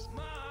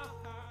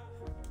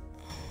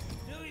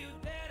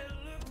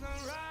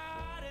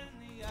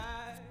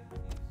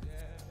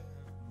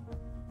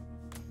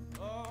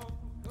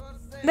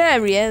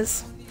 There he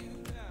is.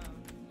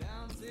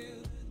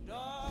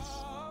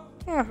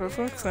 Oh, for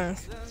fuck's sake.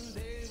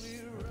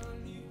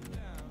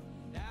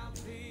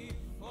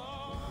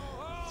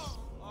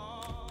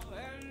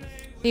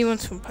 He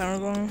wants from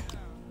Paragon.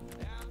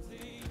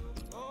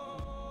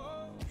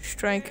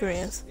 Striker he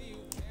is.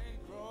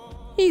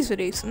 He's a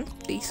decent.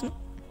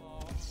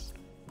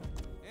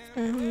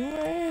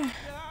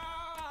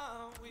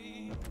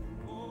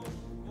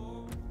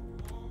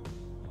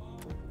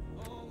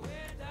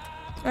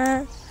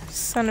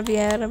 Son of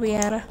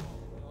Vieira.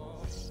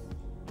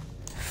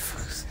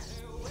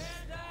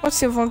 What's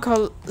the other one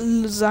called?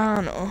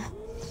 Lozano.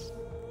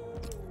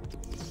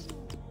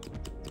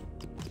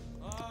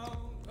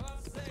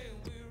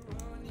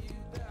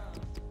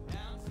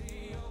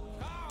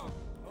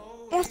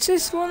 What's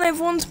this one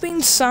everyone's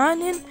been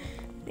signing?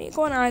 You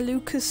go on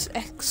iLucas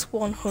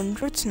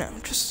X100s now,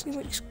 just see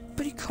what he's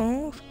pretty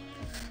cool.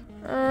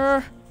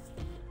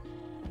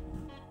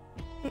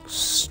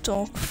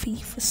 Stock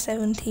FIFA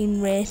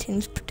 17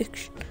 ratings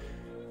prediction.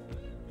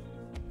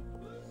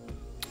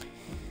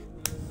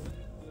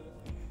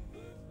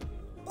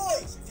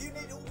 Boys, if you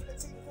need ultimate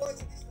team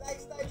points at this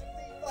late stage of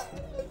FIFA,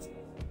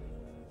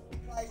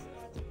 play Magic.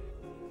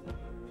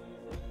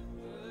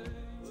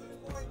 2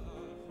 points.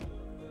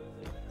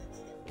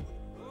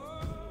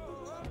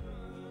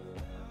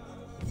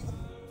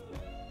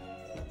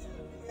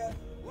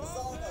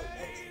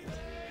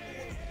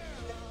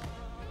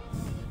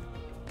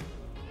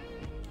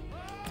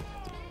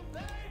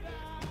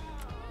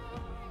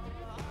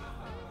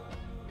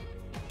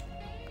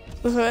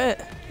 Was that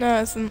it? No,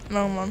 it's the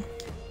wrong one.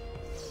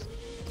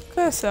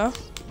 Cursor.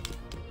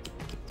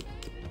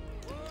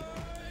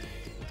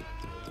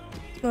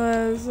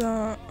 Where's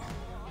that?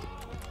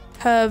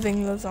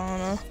 Irving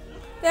Lozano.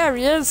 There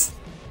he is!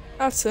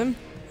 That's him.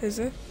 Is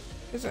it?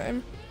 Is it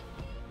him?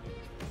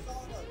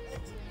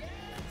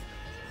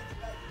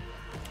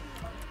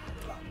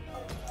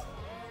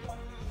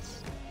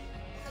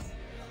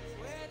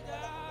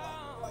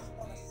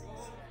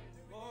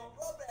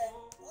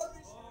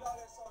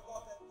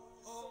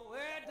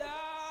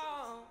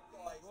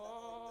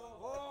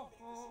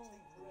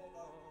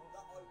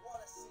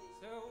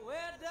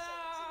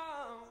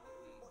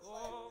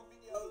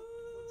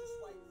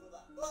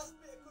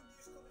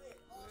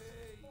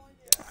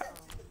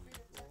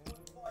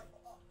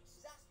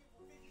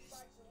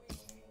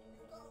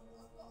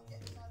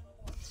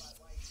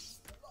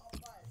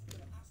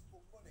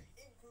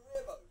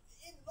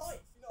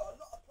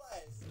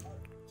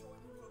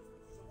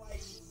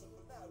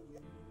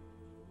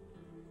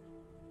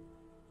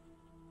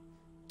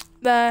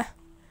 There.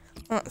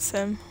 That's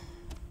him.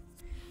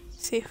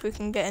 See if we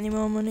can get any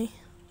more money.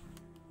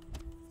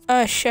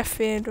 Oh,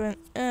 Sheffield went.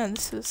 Oh,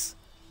 this is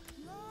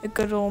a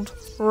good old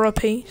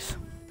repeat.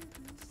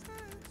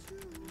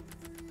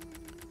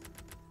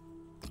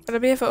 Would I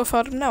be able to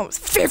afford him now? It's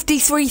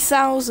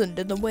 53,000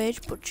 in the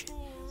wage budget.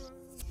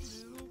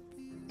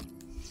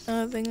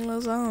 Irving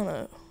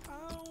Lozano.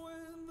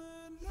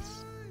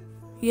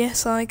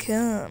 Yes, I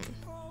can.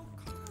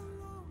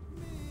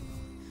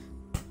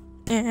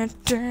 Oh.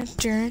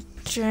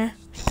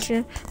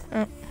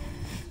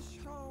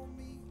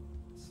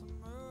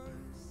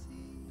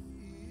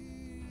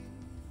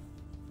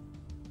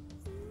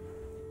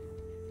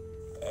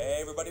 Hey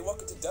everybody,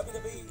 welcome to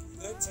WWE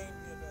 13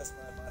 Universe.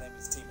 My name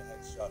is Team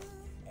Headshot,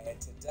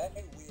 and today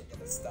we are going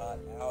to start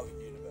our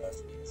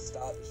universe. We're going to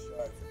start the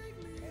show,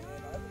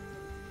 and I've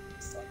been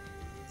starting to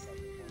do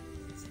something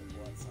like this for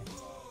quite some time.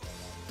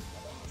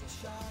 And I'm just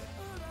shut down.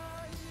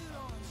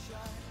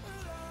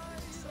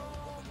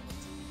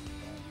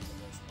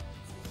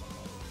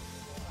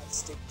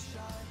 Stick to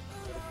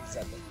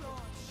whatever you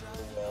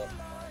the world.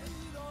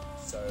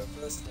 So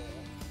first of all,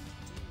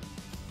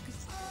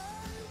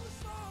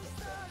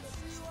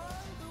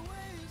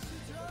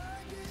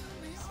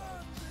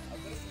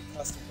 I've got a few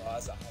custom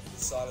buys I have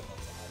decided not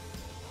to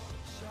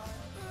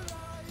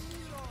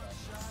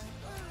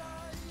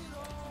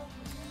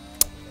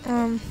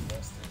have.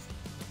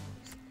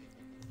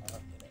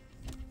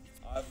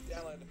 I've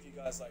downloaded a few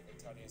guys like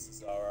Antonio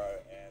Cesaro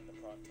and the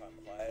Primetime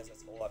Players.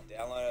 That's all I've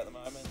downloaded at the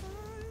moment.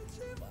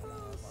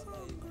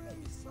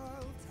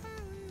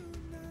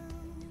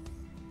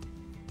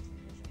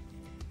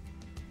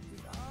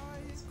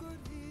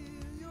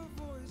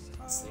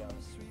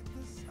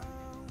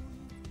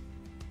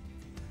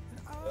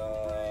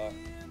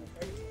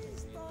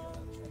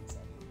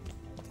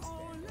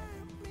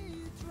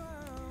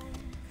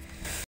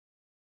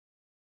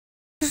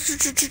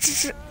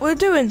 We're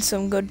doing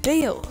some good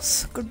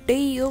deals. Good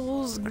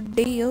deals, good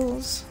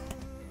deals.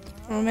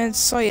 Roman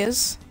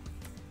Sawyers.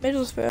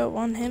 Middlesbrough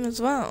won him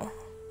as well.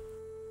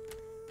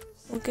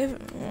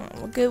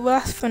 We'll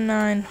ask for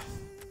 9.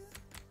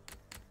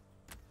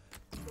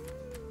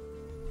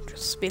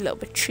 Just be a little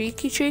bit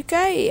cheeky.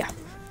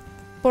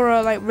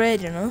 Borough like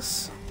raiding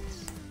us.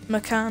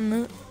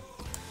 McCann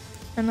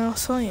and our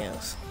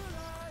Sawyers.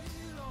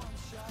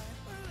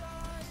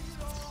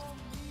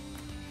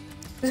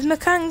 Is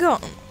McCann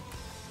gone?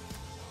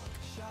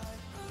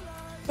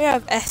 We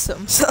have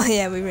Essam, so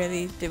yeah, we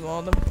really do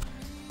all them.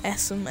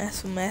 Essam,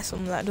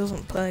 that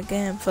doesn't play a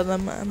game for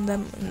them, and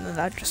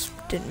that just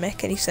didn't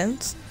make any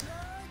sense.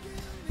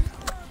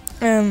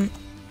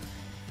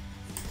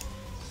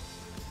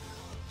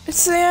 Let's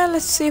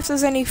see if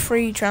there's any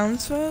free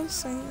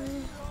transfers.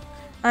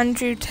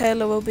 Andrew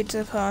Taylor will be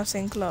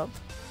departing club.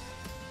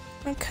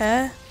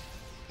 Okay.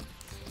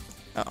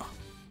 Oh.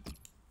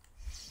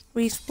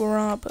 Reece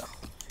Baraba.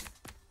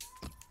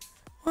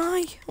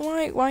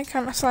 Why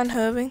can't I sign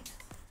Irving?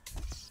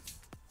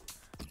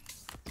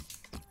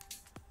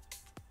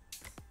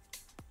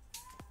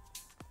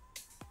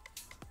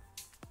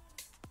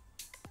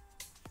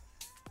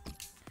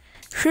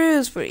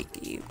 Shrewsbury,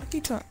 you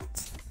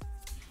twat.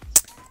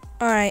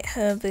 Alright,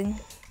 Irving.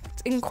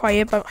 Let's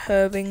inquire about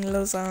Irving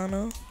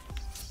Lozano.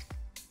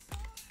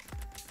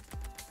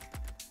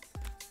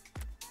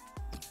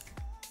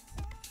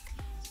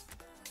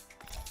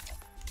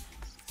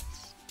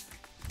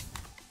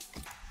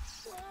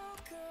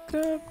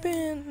 Up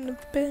in the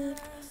bed.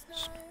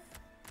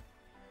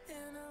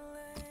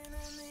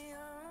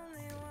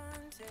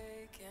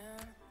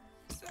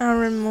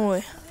 Aaron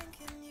Moy.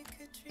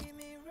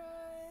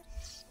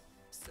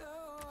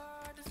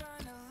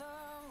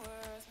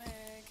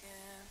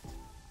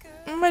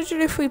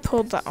 Imagine if we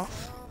pulled that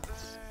off.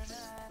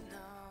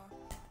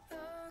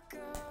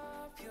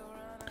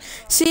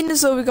 Seeing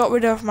as though we got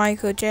rid of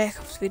Michael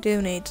Jacobs, we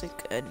do need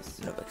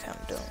another cam,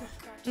 don't we?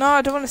 No,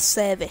 I don't want to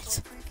save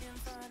it.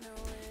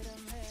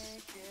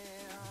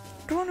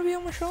 I don't want to be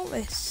on my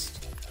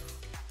shortlist.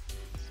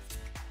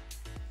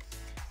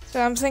 So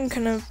I'm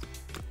thinking of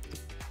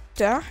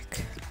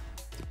Dak.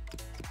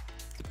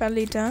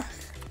 Belly Dak.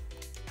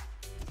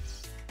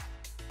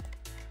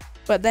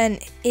 But then,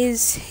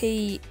 is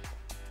he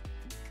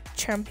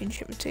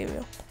championship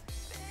material?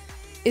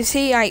 Is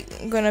he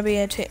like gonna be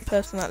a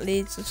person that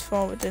leads us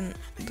forward in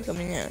the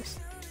coming years?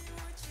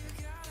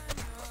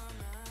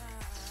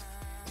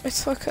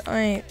 Let's look at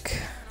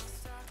like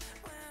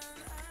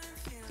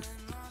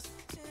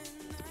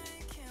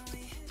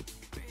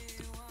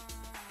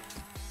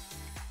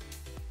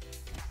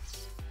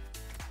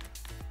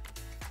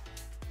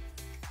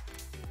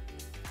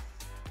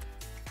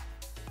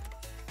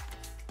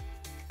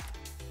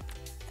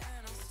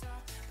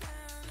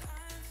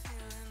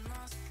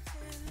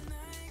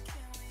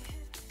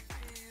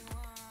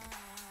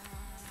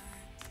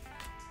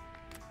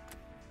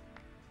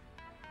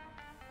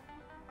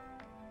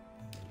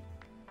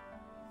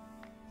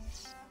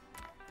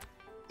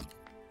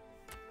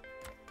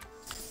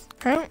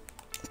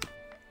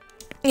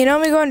you know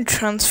we go on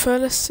transfer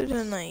listed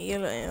and like you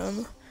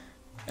know,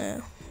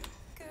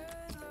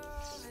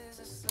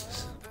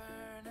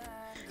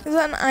 is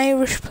that an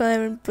Irish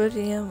player in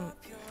bloody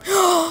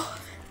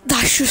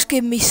that's just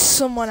give me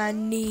someone I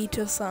need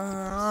to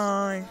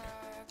sign.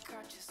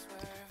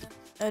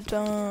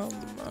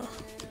 Adama.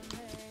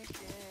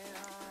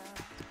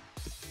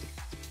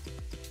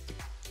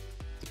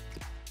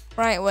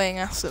 Right wing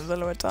Aston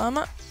Villa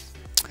Adama.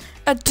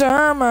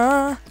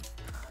 Adama.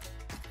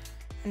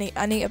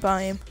 I need to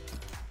buy him.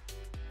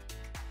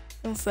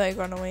 I'm 30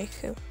 grand a week,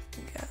 who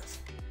cares?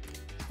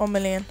 1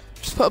 million.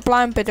 Just put a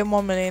blind bid in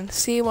 1 million.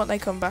 See what they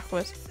come back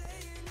with.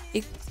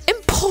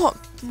 Import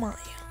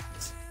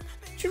Miles.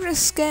 You're trying to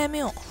scare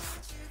me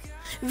off.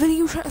 Villa,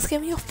 you trying to scare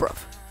me off, bruv?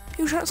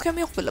 You trying to scare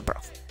me off, Villa,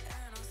 bruv?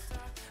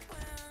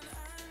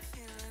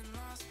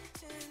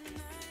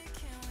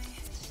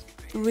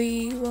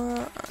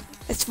 Rewind.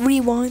 Let's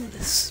rewind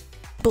this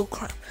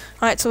bullcrap.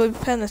 Alright, so we're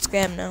playing this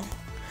game now.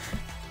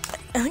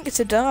 I think it's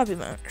a derby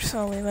match,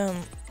 so we've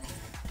done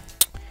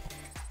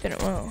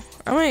it well.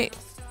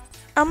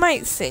 I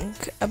might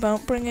think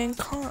about bringing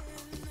Clark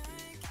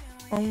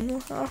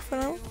on half an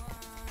hour.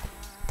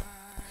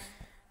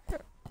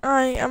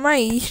 I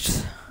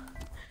might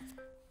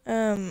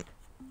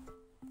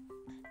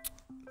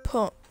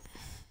put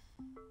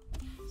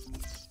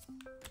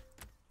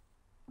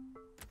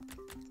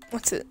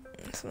what's it?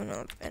 Someone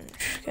on the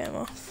bench came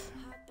off.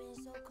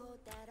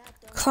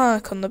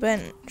 Clark on the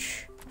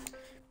bench.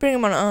 Bring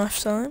him on at half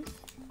time.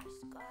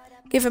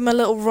 Give him a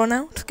little run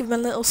out. Give him a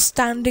little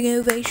standing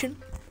ovation.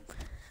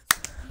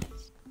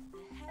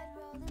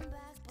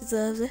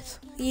 Deserves it.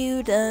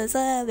 You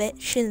deserve it.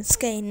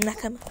 Shinsuke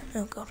Nakamura.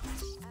 Oh god.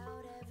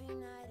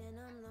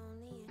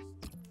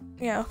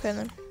 Yeah, okay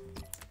then.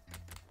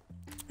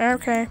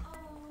 Okay.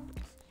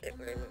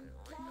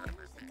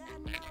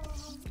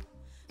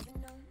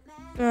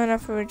 No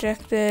enough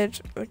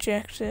rejected.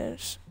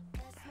 Rejected.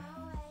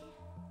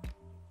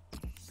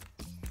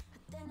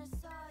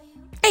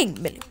 8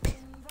 million.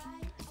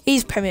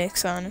 He's Premier League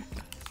signing.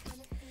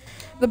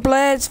 The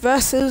Blades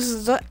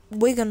versus the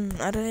Wigan.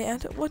 I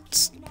don't.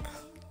 What's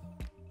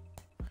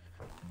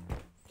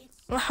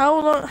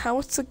how long?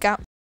 What's the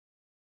gap?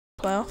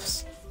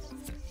 Playoffs.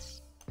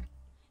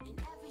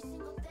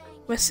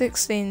 We're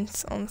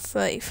 16th on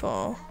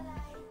 34.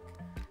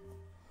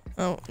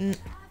 Oh,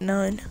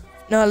 9.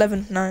 No,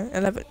 11. 9.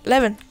 11.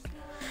 11.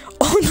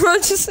 Oh no! I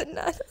just said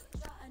 9.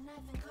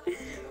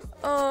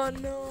 Oh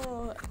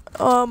no!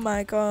 Oh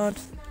my god!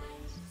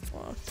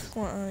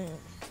 What are you?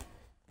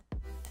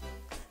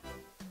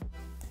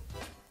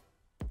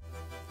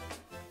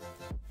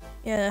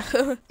 Yeah.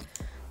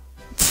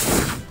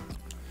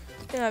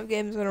 You have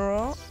games in a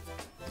row.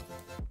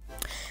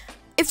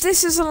 If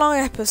this is a long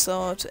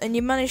episode and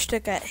you manage to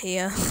get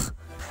here,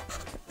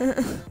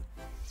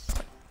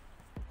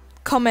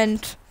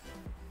 comment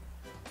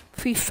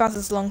free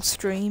Faz's long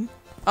stream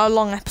or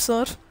long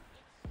episode,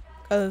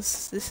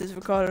 because this is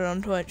recorded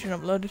on Twitch and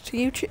uploaded to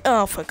YouTube.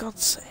 Oh, for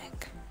God's sake!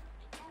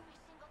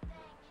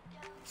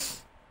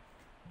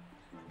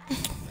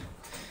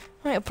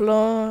 I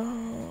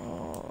upload.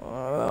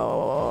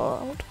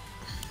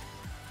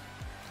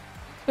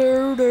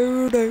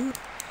 Do.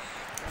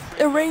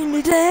 A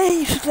rainy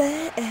day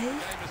today.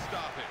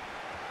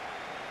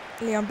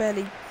 Leon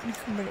Bailey, you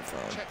can bring it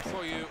forward. Check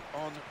for you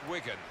on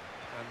Wigan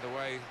and the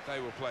way they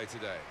will play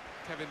today.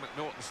 Kevin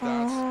McNaughton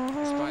starts,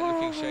 despite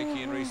looking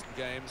shaky in recent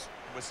games.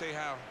 We'll see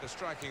how the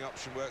striking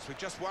option works with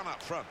just one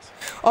up front.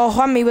 Oh,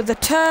 Juanmi with the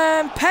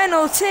turn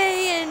penalty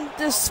in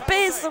the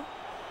space of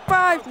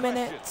 5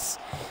 minutes.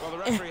 Well, the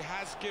referee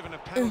has given a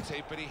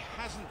penalty, but he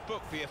hasn't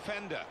booked the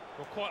offender.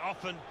 Well, quite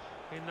often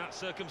in that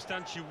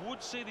circumstance, you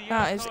would see the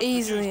That is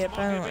easily a Might be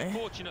penalty. bit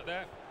fortunate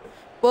there.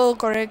 Well,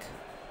 Greg,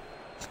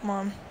 come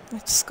on,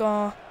 let's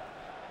score.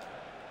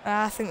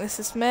 I think this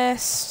is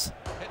missed.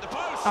 Hit the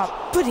post.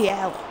 Oh, bloody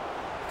hell.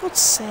 God's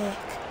sake.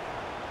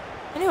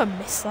 I knew I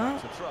missed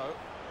that. To throw.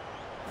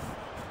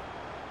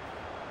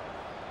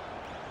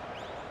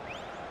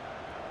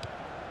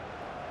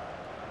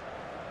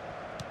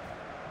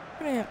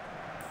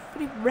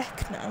 Pretty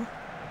wreck now.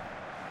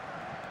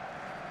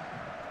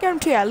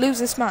 Guarantee I lose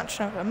this match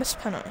now. I missed a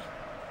penalty.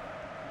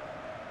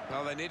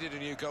 Well, they needed a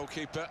new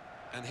goalkeeper,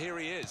 and here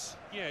he is.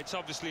 Yeah, it's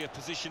obviously a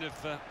position of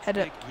Head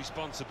up. big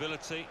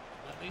responsibility.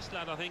 At least,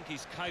 lad, I think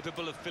he's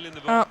capable of filling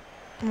the ball.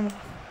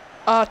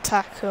 Oh,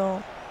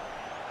 tackle.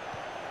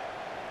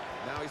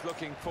 Now he's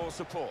looking for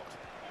support.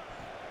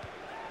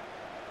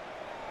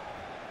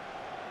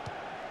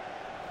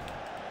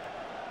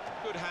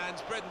 Good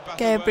hands, bread and butter.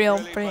 Gabriel,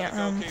 Really brilliant by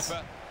the hands.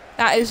 goalkeeper.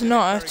 That is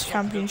not a Very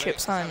championship confidently,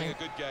 he's signing. having a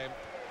good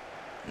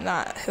game.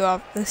 That who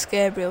have this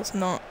Gabriel's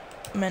not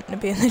meant to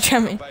be in the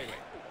champion. Bailey.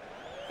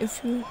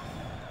 If you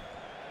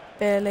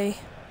barely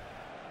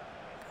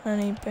can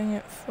he bring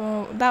it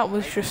forward? That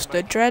was just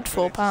a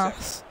dreadful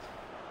pass.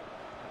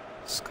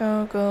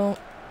 Goal.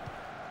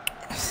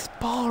 It's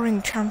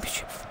boring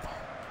championship football.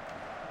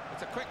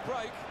 It's a quick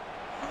break.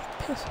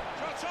 Piss.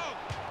 Shot on.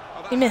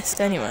 Oh, He missed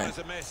that anyway. was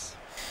a miss.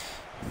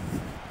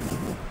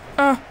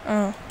 Oh.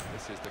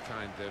 This is the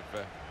kind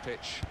of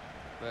pitch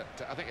that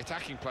I think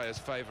attacking players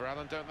favour,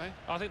 Alan, don't they?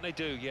 I think they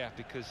do, yeah,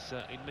 because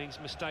it means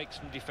mistakes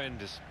from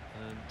defenders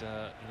and you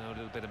know, a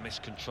little bit of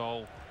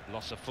miscontrol,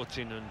 loss of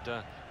footing,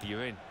 and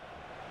you're in.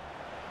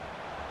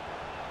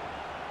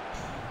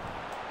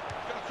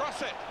 He's going to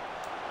cross it.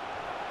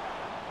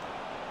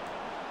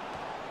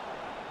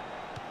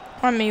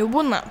 I mean, you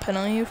won that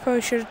penalty. You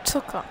probably should have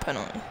took that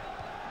penalty.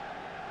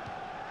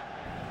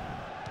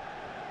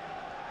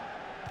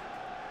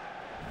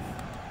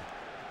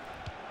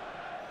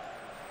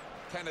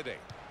 Kennedy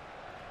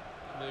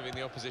moving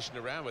the opposition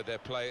around with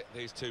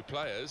these two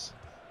players.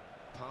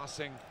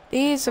 Passing.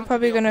 These are Front of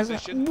probably the going to...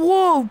 opposition.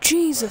 Whoa,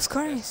 Jesus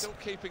They're Christ. still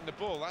keeping the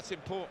ball, that's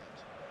important.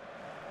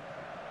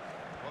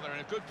 Well, they're in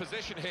a good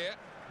position here.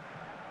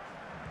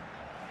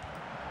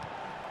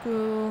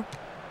 Cool. And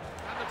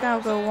the Now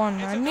ball's go in. one.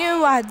 It's I a knew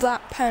goal.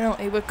 that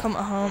penalty would come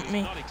to haunt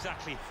me. Not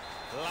exactly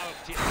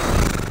louped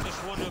it.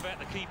 Just wonder about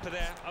the keeper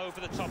there, over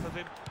the top of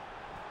him.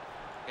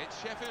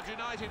 It's Sheffield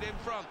United in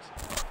front.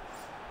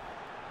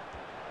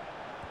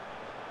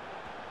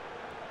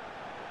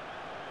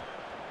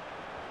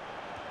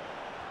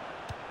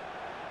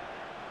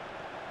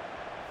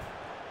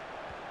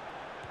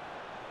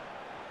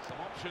 Some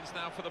options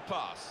now for the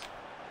pass.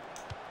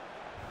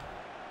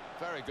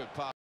 Very good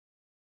pass.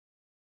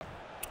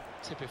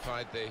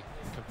 Typified the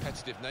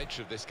competitive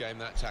nature of this game,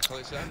 that tackle.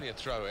 It's only a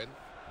throw-in.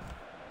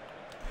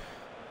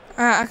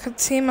 I could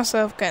see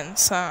myself getting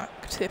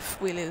sacked if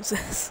we lose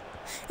this.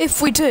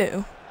 If we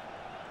do,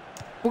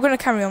 we're going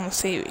to carry on the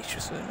series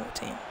just with another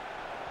team.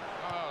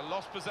 Oh,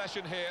 lost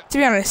possession here. To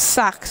be honest,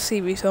 sack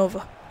series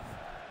over.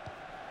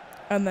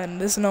 And then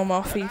there's no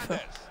more FIFA.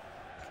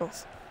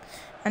 Hernandez.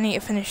 I need to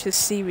finish this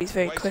series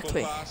very Wasteful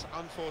quickly. pass,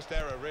 unforced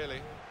error, really.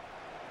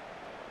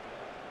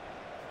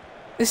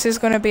 This is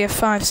going to be a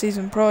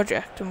 5-season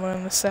project and we're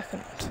in the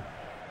second.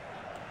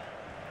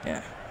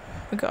 Yeah,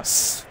 we got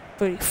to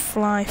really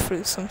fly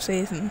through some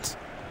seasons.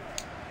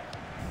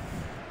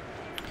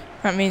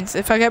 That means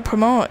if I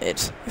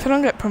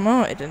don't get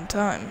promoted in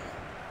time.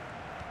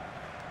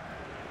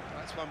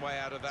 That's one way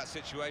out of that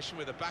situation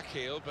with a back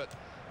heel, but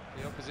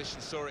the opposition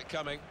saw it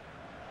coming.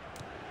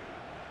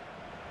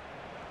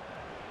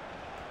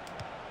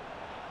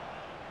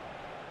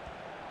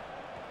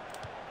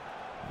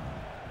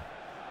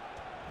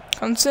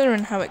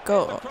 Considering how it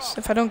goes,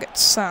 if I don't get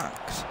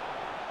sacked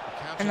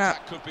and I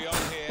Counter-attack could be on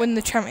here. win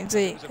the Champions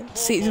League It was a in poor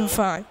season ball,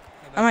 5, and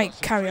I they've might got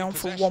some carry free on for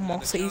possession one more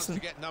and a chance season.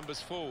 to get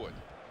numbers forward.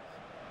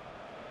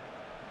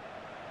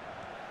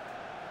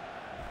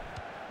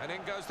 And in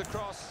goes the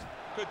cross.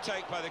 Good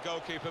take by the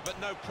goalkeeper, but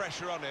no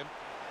pressure on him.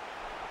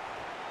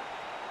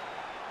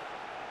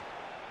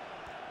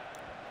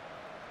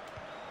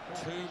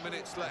 Two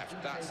minutes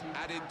left. That's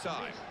added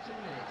time.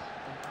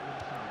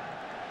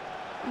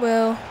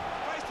 Well,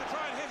 Place to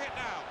try and hit it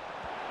now.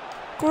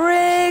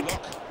 Greg!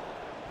 Look,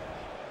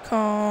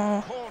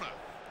 Oh, corner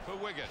for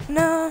Wigan.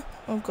 no!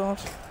 Oh god,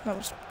 that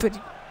was a pretty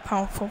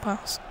powerful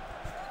pass.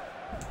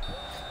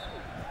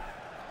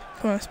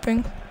 Come on,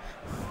 Spring.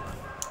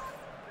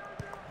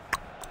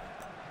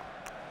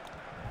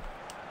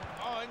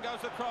 Oh, in goes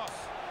the cross.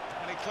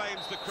 And he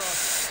claims the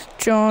cross.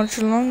 George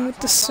Long with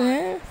the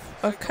save.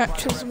 Or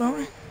catches the ball.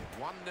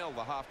 1-0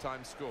 the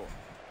half-time score.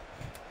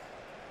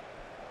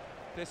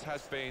 This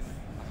has been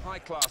a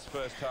high-class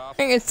first half. I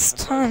think it's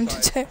time to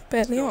take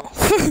Bailey off.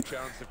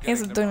 He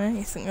hasn't done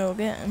anything all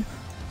game.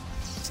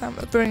 It's time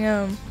to bring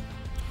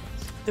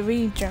the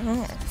region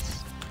on.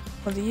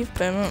 Or the youth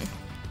player on.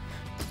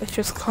 Which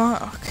is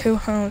Clark, who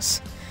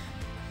has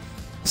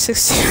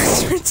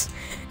 16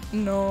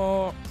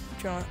 No.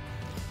 John.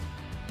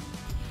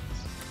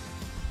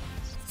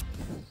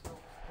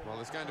 Well,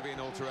 there's going to be an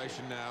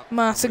alteration now.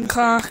 Martin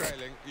Clark.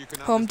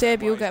 Home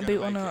debut, get beat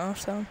 1-0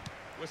 half-time.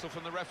 Whistle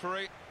from the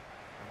referee, and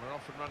we're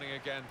off and running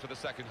again for the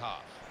second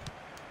half.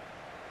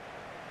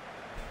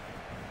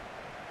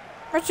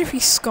 Imagine if he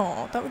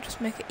scored, that would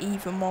just make it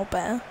even more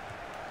better.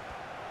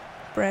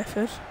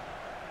 Brayford.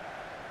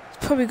 He's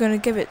probably going to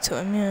give it to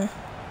him, yeah.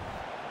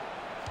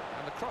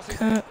 And the cross is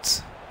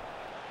Kurt.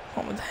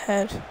 One with the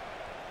head.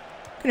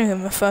 Gonna give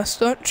him a first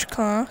touch,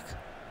 Clark.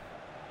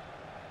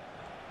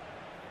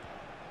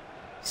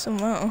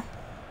 Somewhere.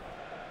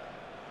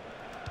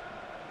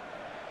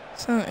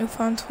 So who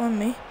found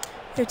me?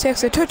 Who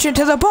takes a touch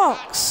into the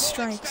box,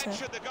 strikes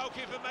it. The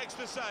goalkeeper makes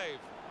the save.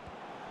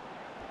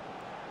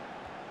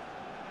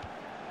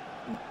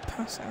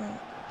 Pass it out.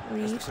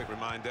 Just a Reed. quick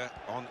reminder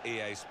on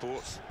EA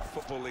Sports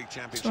Football League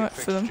Championship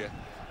fixture.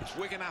 It's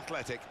Wigan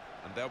Athletic,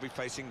 and they'll be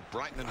facing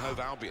Brighton and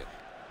Hove Albion.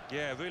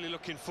 Yeah, really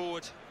looking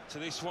forward to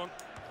this one.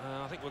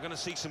 I think we're going to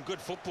see some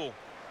good football.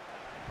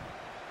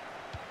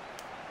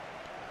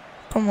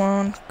 Come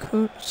on,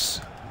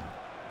 Coots.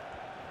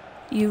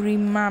 Yuri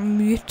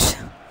Mamut.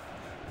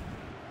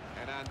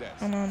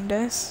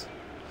 Hernandez.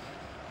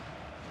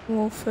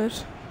 Wolford.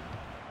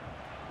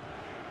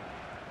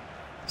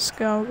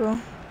 Scalgo. Well,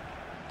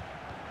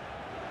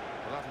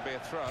 that'll be a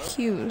throw.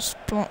 Hughes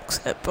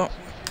blocks it, but...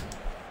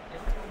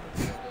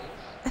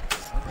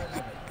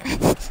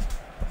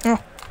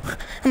 Oh.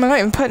 Am I not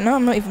even putting? No,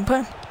 I'm not even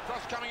putting.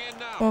 Cross coming in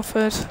now.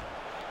 Wolford.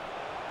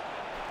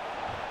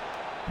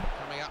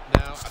 Coming up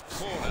now, a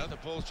corner. The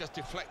ball's just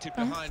deflected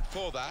behind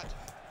for that.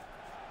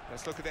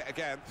 Let's look at it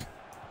again.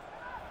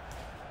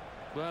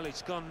 Well,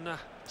 it's gone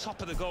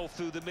top of the goal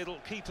through the middle.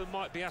 Keeper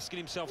might be asking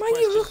himself Why are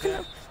you questions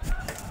looking there.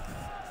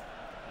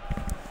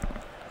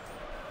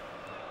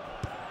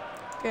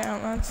 at... Get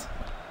out, lads.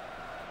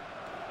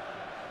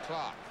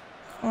 Clark.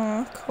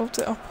 Oh, hold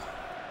it up.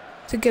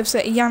 To give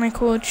it Yannick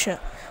Woodshire.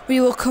 We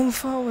will come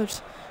forward.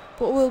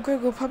 But Will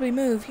Grigg will probably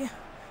move, yeah.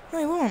 No,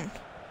 he won't.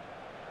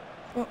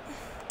 But...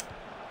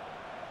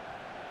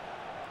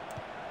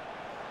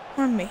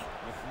 On me.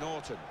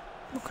 McNaughton.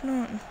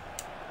 McNaughton.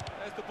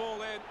 There's the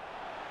ball in.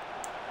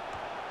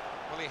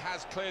 Well, he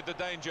has cleared the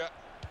danger.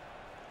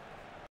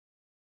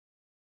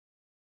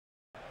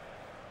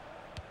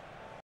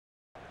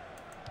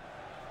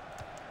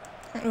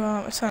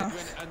 Well, it's off.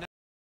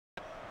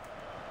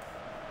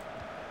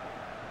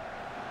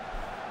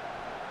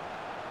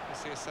 We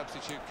see a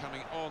substitute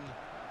coming on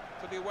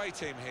for the away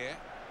team here.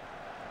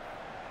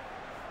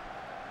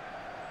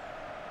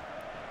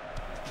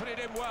 Put it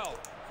in well.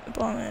 The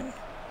ball in.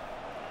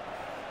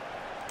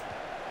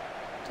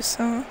 Just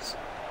sounds.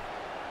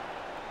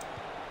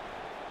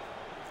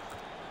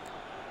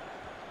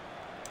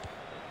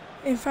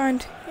 You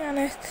find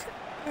Yannick.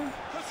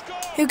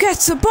 Who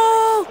gets the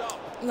ball?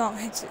 Long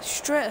hits it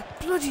straight,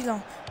 bloody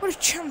long. What a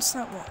chance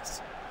that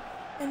was.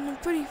 And the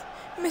bloody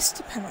missed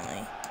the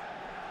penalty.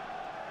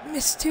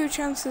 Missed 2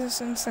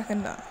 chances in the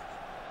second half.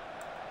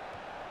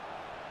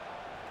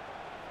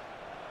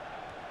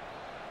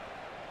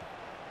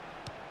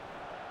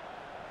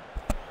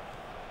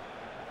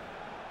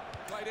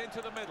 Played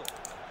into the middle.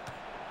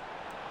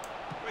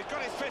 He's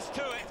got his fist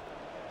to it.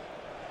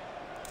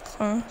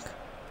 Clark.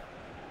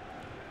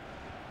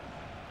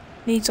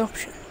 Needs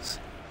options.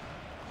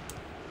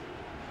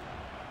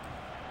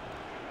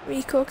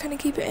 Rico, can he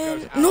keep it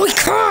in? No, he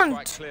can't!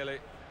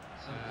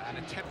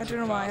 I don't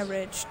know why I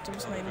raged. There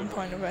was not even a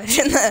point of rage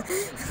in there.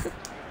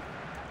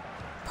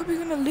 Probably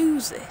going to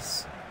lose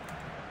this.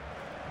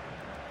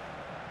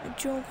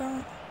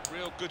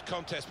 Real good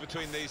contest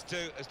between these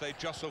two as they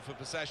jostle for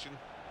possession.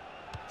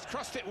 He's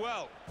crossed it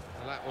well.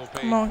 And that will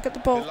be Come on, get the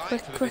ball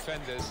quick, for the quick.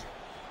 defenders.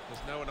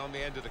 There's no one on the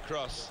end of the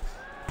cross.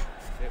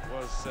 It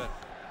was a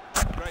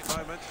great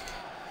moment.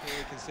 Here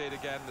we can see it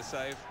again, the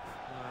save.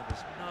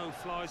 There's no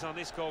flies on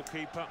this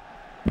goalkeeper.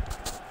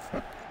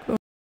 Some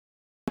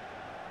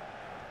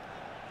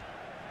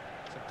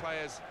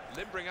players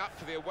limbering up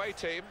for the away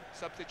team.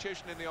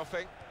 Substitution in the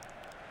offing.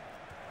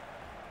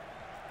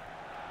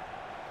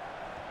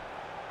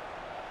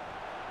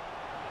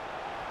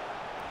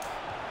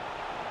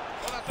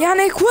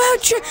 Yannick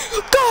Welcher!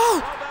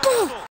 Go!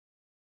 Go!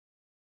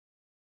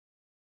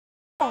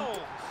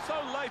 Oh, so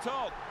late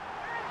on.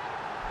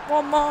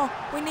 One more.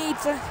 We need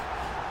to.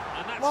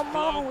 And that's One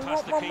more, blown we past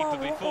want the one keeper more,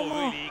 before one more.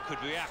 really he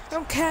could react.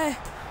 Don't care.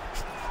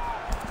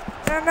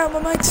 No,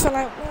 my mics fell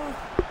out. No.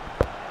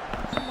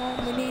 Come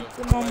on, we need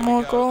one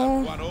more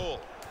goal. 1-1.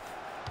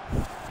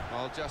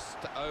 Well, just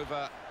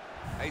over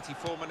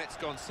 84 minutes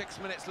gone. 6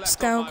 minutes left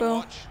Scalgo. on my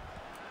watch.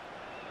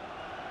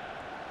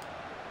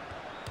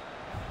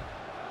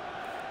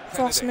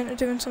 Force him into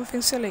doing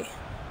something silly.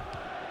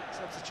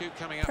 Substitute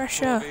coming up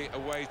Pressure. for the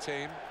away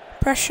team.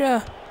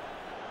 Pressure.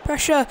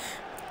 Pressure.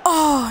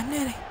 Oh,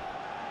 nearly.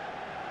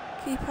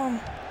 Keep on.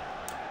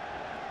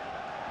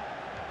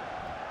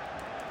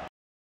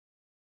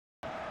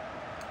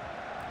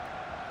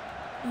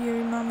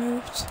 Yuri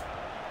moved.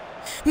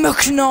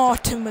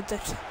 McNaughton with it.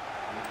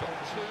 We've got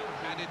 2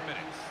 added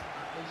minutes.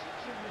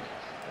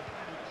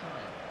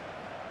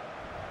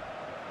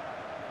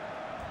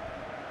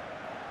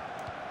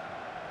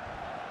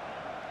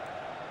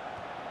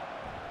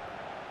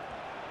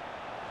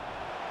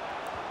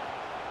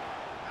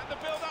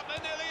 build up, they're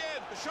nearly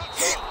in. The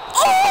shot's on.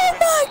 Oh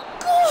my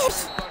God!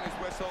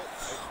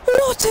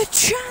 What a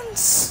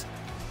chance!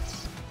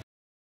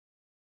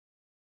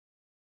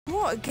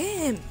 What a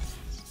game!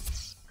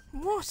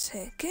 What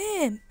a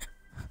game!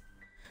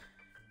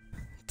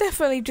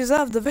 Definitely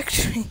deserved the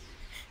victory.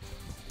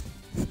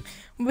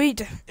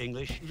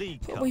 English League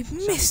but Cup we've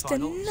missed a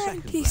semi-final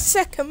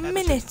 92nd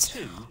minute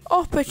 2,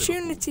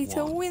 opportunity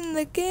to Liverpool 1. win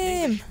the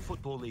game. English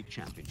Football League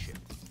Championship.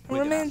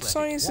 Remain Wigan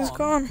Science is Athletic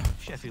gone. 1,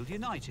 Sheffield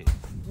United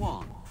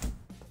 1.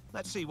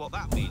 Let's see what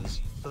that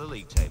means for the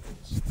league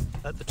tables.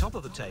 At the top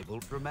of the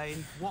table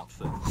remain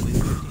Watford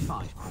with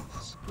 55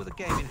 points, with a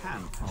game in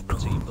hand on the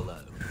team below.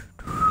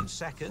 In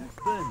second,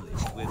 Burnley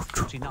with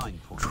 49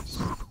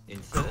 points. In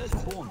third,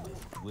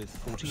 Bournemouth with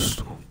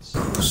 48 points,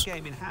 with a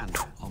game in hand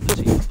on the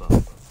team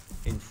above.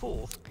 In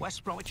fourth,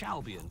 West Bromwich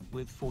Albion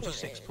with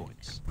 46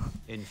 points.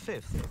 In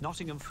fifth,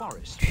 Nottingham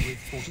Forest with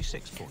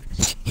 46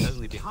 points,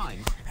 only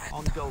behind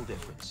on goal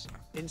difference.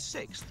 In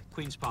sixth,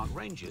 Queen's Park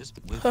Rangers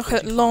with Look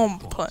at 45 long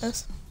points.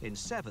 players. In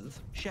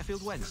seventh,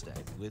 Sheffield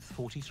Wednesday with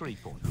 43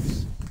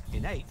 points.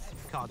 In eighth,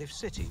 Cardiff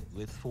City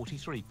with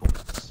 43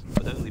 points,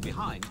 but only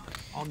behind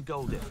on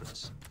goal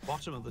difference.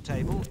 Bottom of the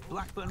table,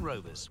 Blackburn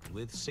Rovers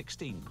with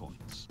 16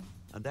 points.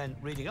 And then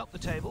reading up the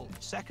table,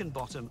 second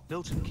bottom,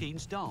 Milton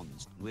Keynes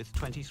Dons with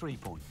 23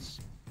 points.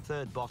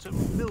 Third bottom,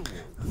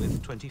 Millwall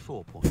with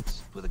 24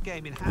 points, with a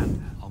game in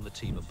hand on the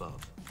team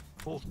above.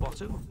 Fourth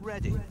bottom,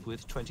 Reading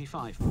with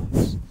 25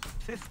 points.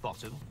 Fifth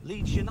bottom,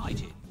 Leeds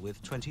United with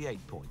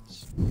 28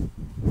 points.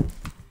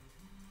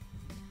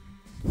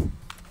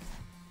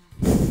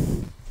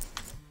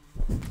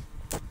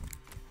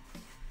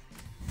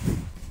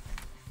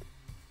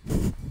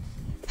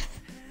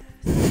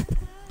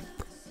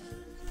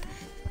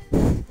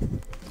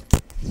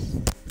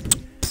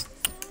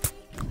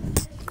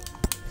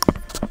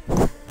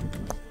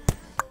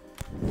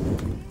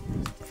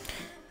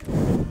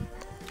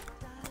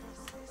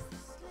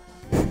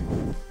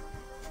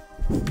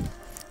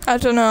 I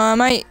don't know, I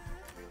might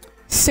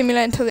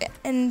simulate until the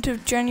end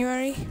of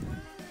January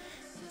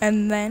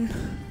and then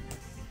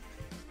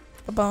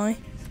bye-bye.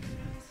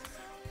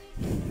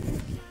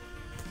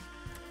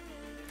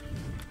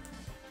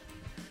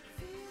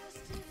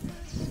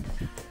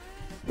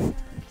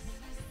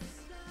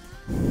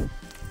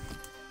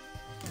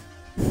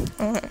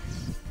 Alright.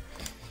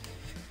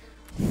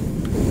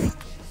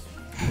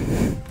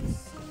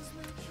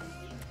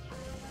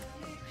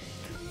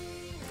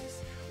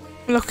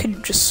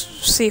 Looking just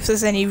see if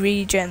there's any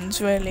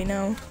regens really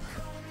now.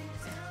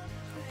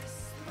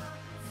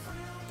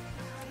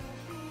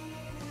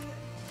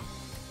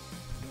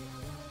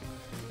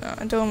 No,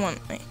 I don't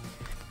want me.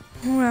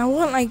 Oh, I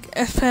want like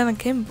a player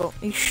like him, but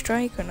he's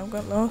striker and I've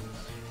got low.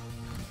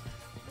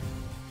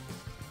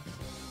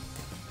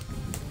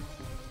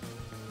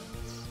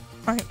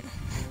 Right.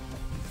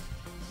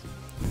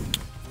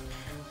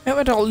 I hope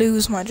I don't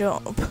lose my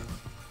job.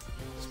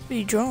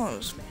 Speed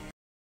draws.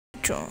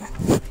 Draw.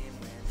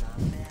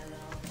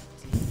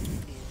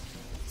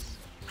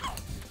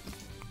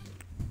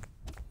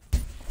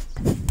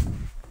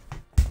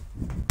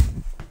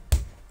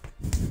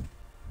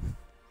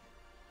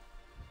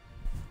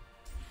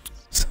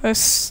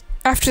 So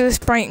after this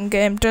Brighton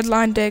game,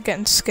 deadline day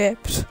getting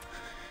skipped,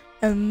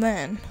 and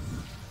then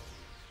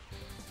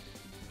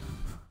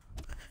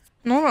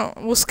no,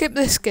 we'll skip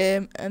this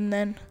game and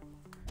then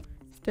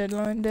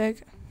deadline day.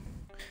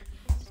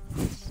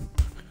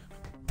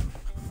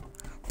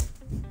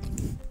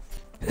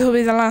 It'll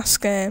be the last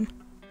game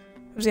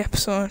of the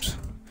episode.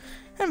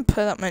 I didn't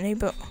play that many,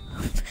 but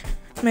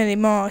mainly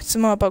more. It's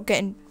more about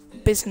getting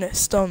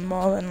business done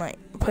more than like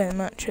playing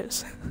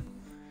matches.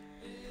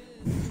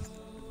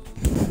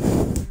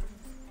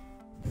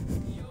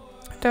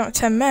 Down to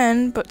 10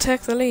 men, but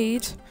take the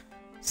lead.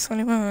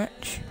 Sunny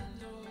match.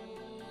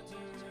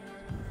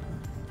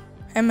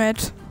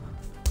 Ahmed.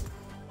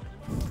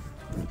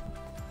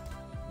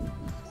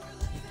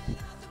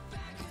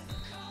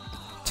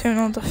 Two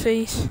on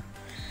defeat.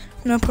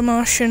 No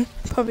promotion.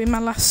 Probably my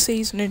last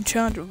season in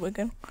charge of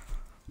Wigan.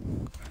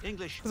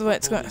 English The way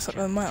it's going, it's not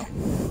going well.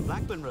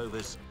 Blackburn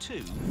Rovers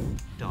 2,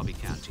 Derby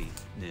County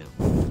 0.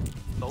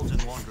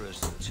 Bolton Wanderers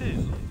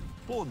 2,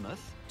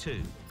 Bournemouth 2.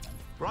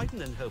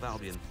 Brighton and Hove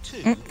Albion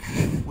 2,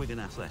 Wigan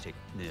Athletic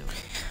 0.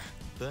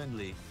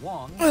 Burnley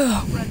 1,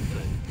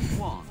 Brentford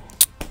 1.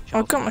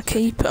 I've got my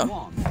keeper.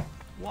 1,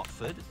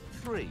 Watford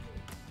 3.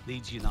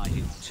 Leeds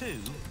United 2,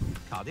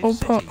 Cardiff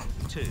City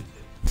 2.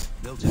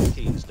 Milton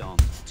Keynes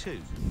Dons 2.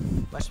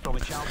 West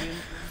Bromwich Albion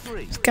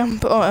 3.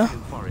 Gambler.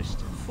 Forest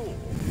 4.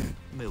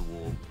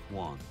 Millwall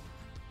 1.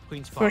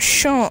 Queen's Park For a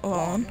short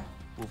Rangers, one. 1.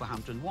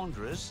 Wolverhampton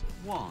Wanderers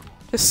 1.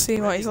 Just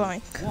see what he's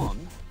like.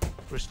 1.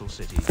 Bristol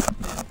City 0.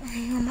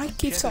 I might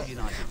keep some. Sheffield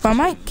United But I 2,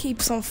 might keep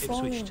some Ipswich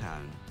following.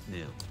 Town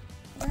 0.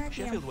 Maybe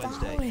Sheffield I'm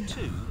Wednesday following.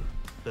 2.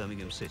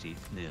 Birmingham City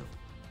 0.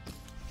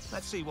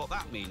 Let's see what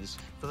that means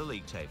for the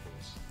league tables.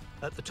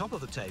 At the top of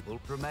the table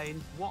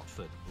remain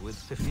Watford with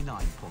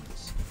 59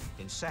 points.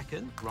 In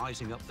second,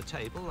 rising up the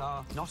table,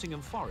 are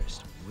Nottingham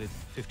Forest with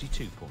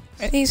 52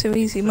 points. These are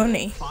easy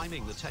money.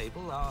 Climbing the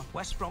table are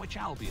West Bromwich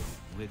Albion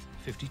with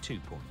 52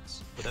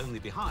 points, but only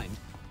behind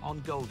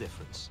on goal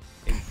difference.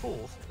 In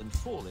fourth and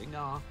falling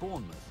are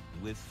Bournemouth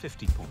with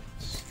 50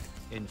 points.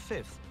 In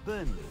fifth,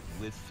 Burnley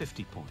with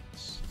 50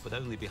 points, but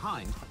only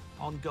behind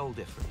on goal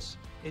difference.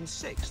 In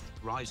sixth,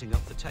 rising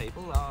up the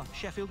table, are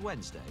Sheffield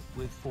Wednesday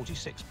with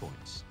 46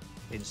 points.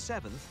 In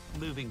seventh,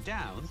 moving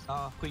down,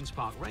 are Queen's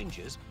Park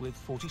Rangers with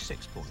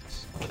 46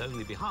 points, but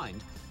only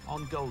behind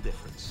on goal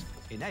difference.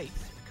 In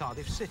eighth,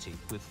 Cardiff City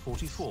with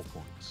 44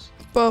 points.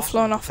 Both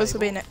loan offers have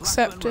been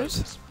accepted.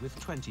 With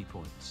 20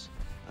 points.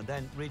 And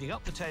then reading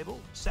up the table,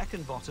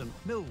 second bottom,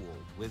 Millwall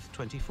with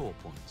 24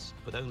 points,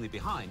 but only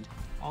behind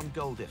on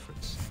goal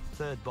difference.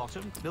 Third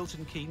bottom,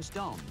 Milton Keynes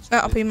Dons.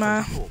 That'll be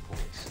my 24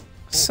 points.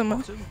 summer.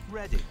 Fourth bottom,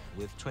 Reading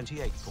with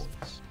 28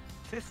 points.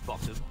 Fifth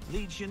bottom,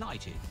 Leeds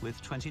United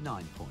with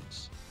 29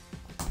 points.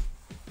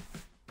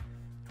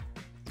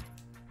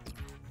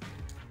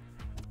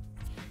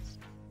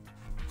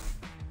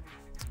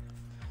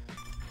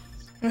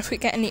 And if we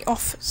get any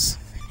offers.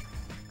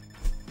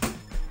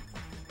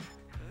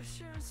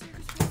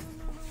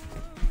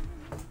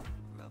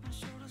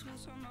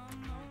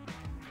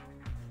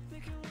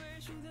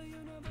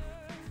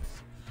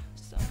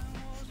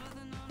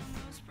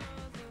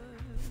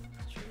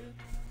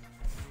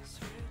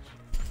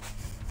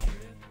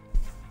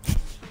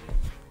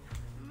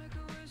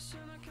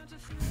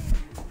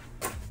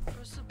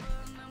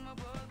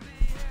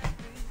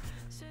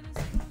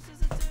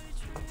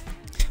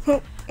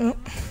 Oh.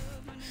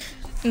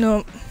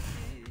 No.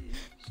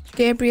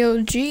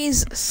 Gabriel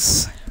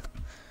Jesus.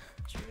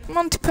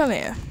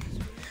 Montpellier.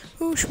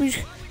 Who should we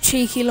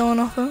cheeky loan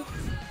offer?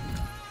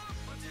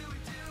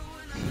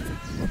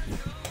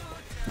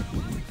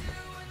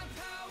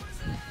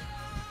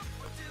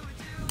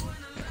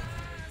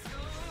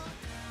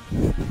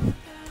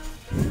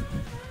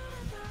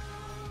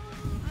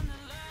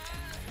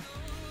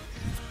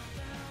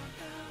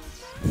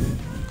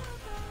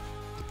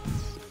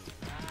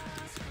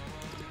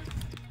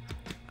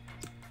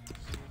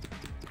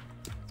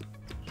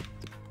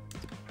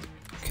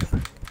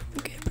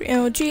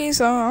 Gabriel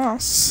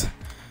Jesus.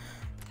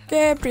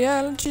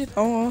 Gabriel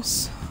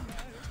Jesus.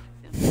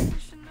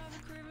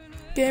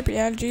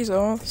 Gabriel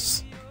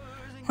Jesus.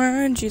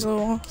 When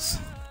Jesus.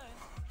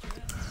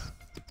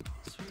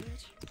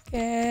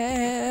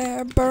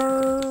 Gabriel.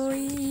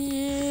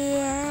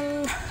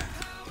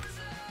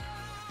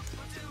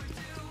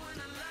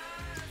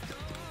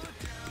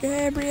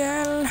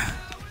 Gabriel.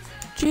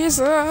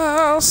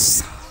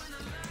 Jesus.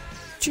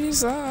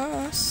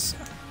 Jesus.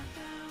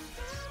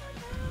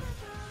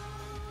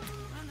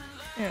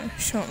 Yeah,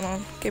 short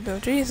one. Gabriel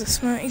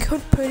Jesus, mate. He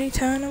could pretty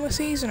turn of a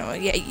season. Oh,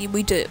 yeah,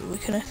 we do. We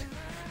can.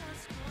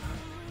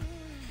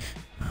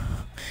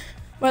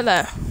 Well,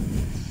 there.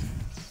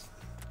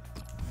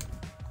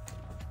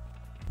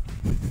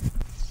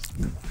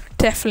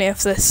 Definitely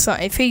if this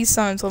if he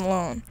signs on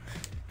loan,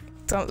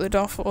 it's out the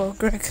door for Will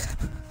Greg.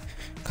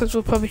 Because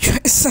we'll probably try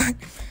to sign.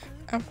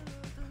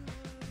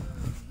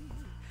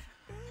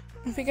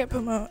 If we get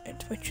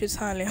promoted, which is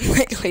highly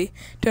unlikely,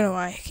 don't know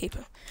why I keep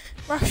him.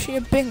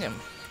 Rashia Bingham.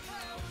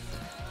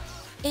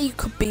 He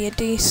could be a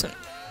decent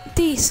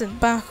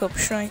backup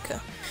striker,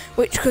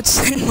 which could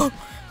send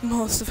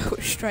most of our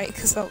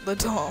strikers out the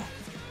door.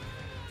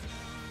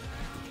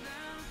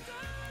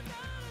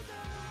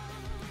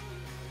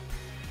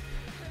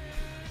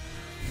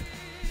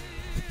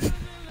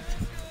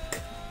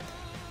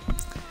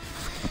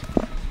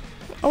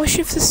 I wish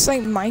if this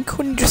mic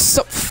wouldn't just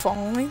stop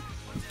falling.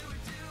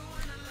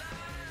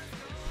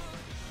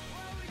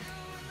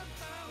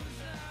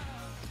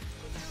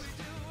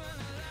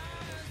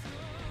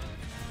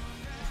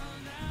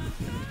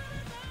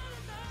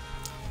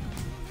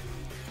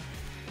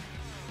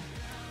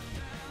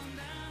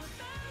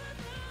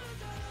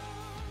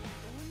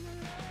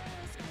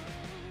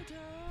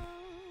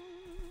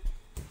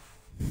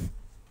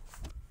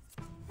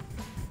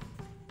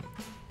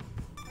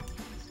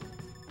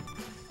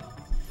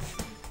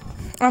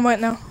 I'm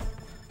right now.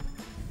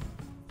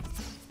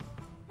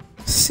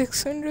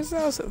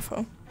 600,000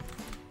 for.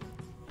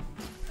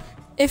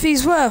 If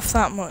he's worth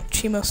that much,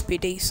 he must be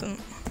decent.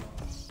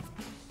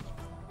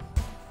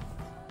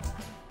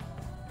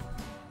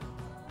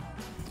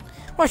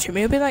 Watch him,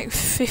 he'll be like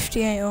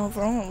 58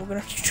 overall. We're gonna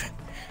have to try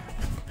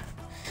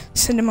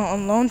send him out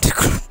on loan to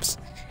clubs.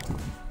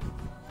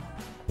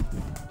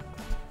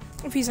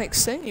 If he's like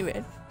 70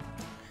 red,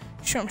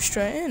 shot him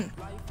straight in.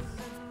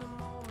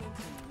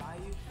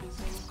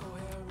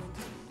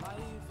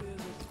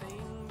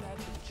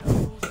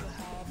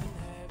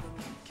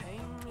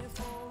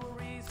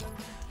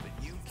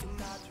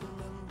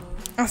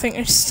 I think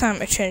it's time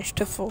to change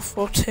to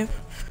 4-4-2.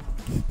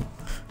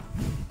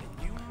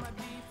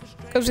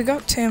 Because we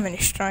got too many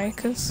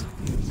strikers.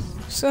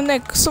 So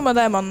some of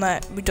them on there,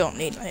 we don't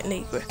need like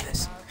Lee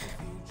Griffiths.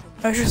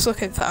 I was just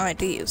looking for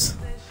ideas.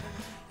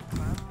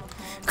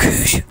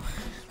 Crucial.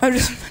 I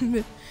just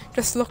remembered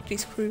Just luck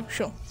is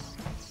crucial.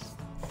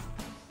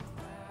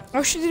 I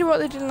wish they did what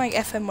they did in like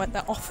FM where they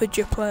offered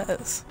you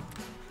players.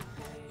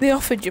 They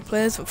offered you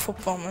players for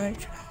Football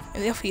Manager.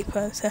 They offer you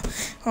players.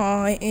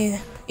 Oh,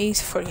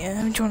 he's free. Do you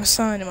want to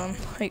sign him on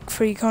like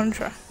free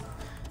contract,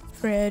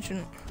 free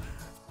agent?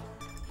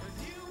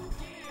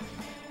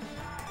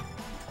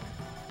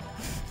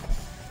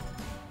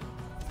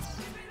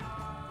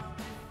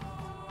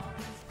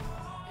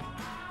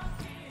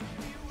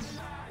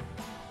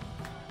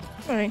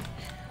 Right.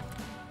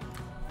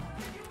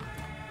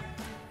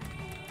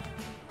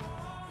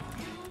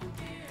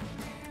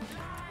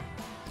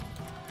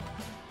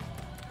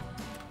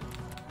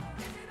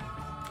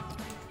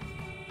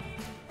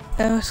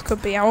 This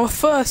could be our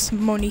first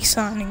money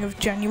signing of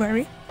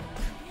January.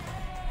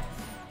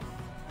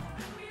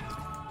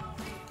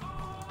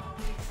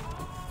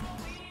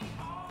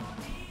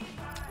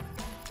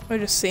 We'll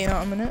just see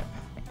that in a minute.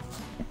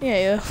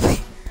 Yeah.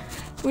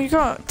 We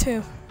got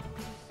two.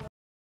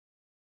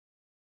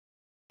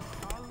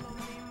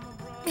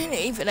 You didn't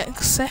even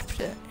accept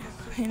it.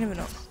 You never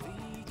know.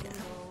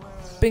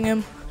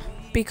 Bingham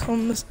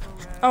becomes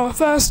our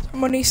first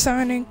money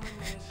signing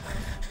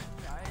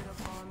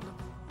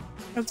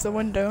of the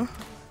window,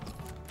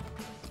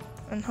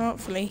 and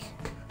hopefully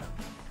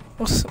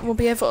we'll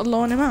be able to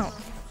loan him out.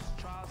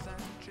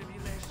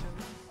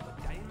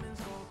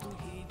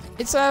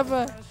 It's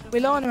either we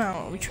loan him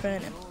out or we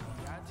train him.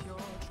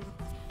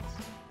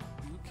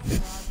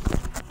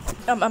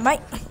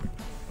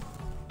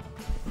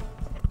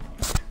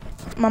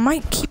 My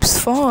mic keeps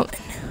falling.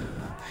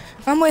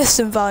 I'm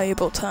wasting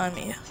valuable time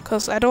here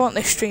because I don't want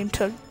this stream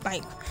to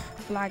like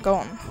lag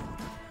on.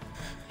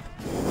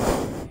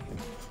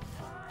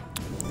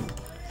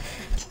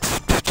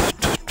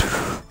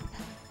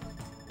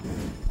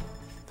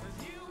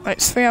 Right,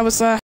 it's 3 hours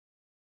there.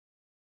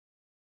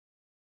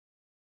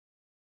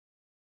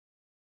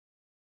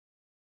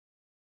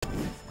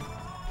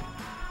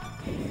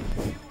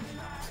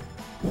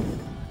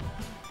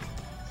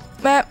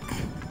 There.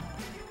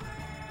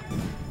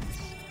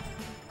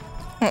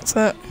 That's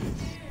it.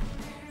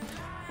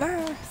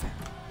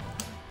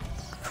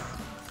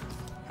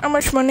 How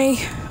much money?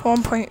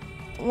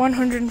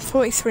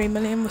 1.143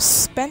 million was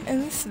spent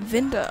in this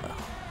window.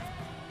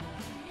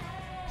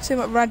 See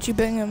what Raji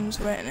Bingham's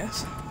rating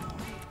is.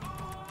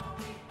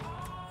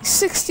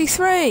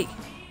 63.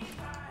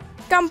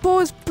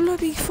 Gamboa's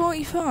bloody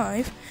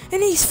 45,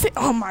 and he's fit.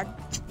 Oh my!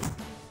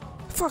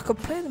 If I could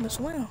play them as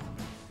well.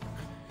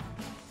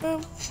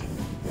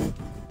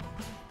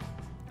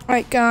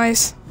 Right,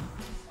 guys.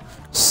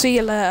 See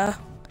you later.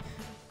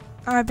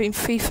 I've been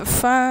FIFA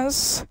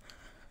Faz.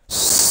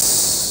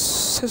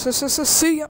 See ya.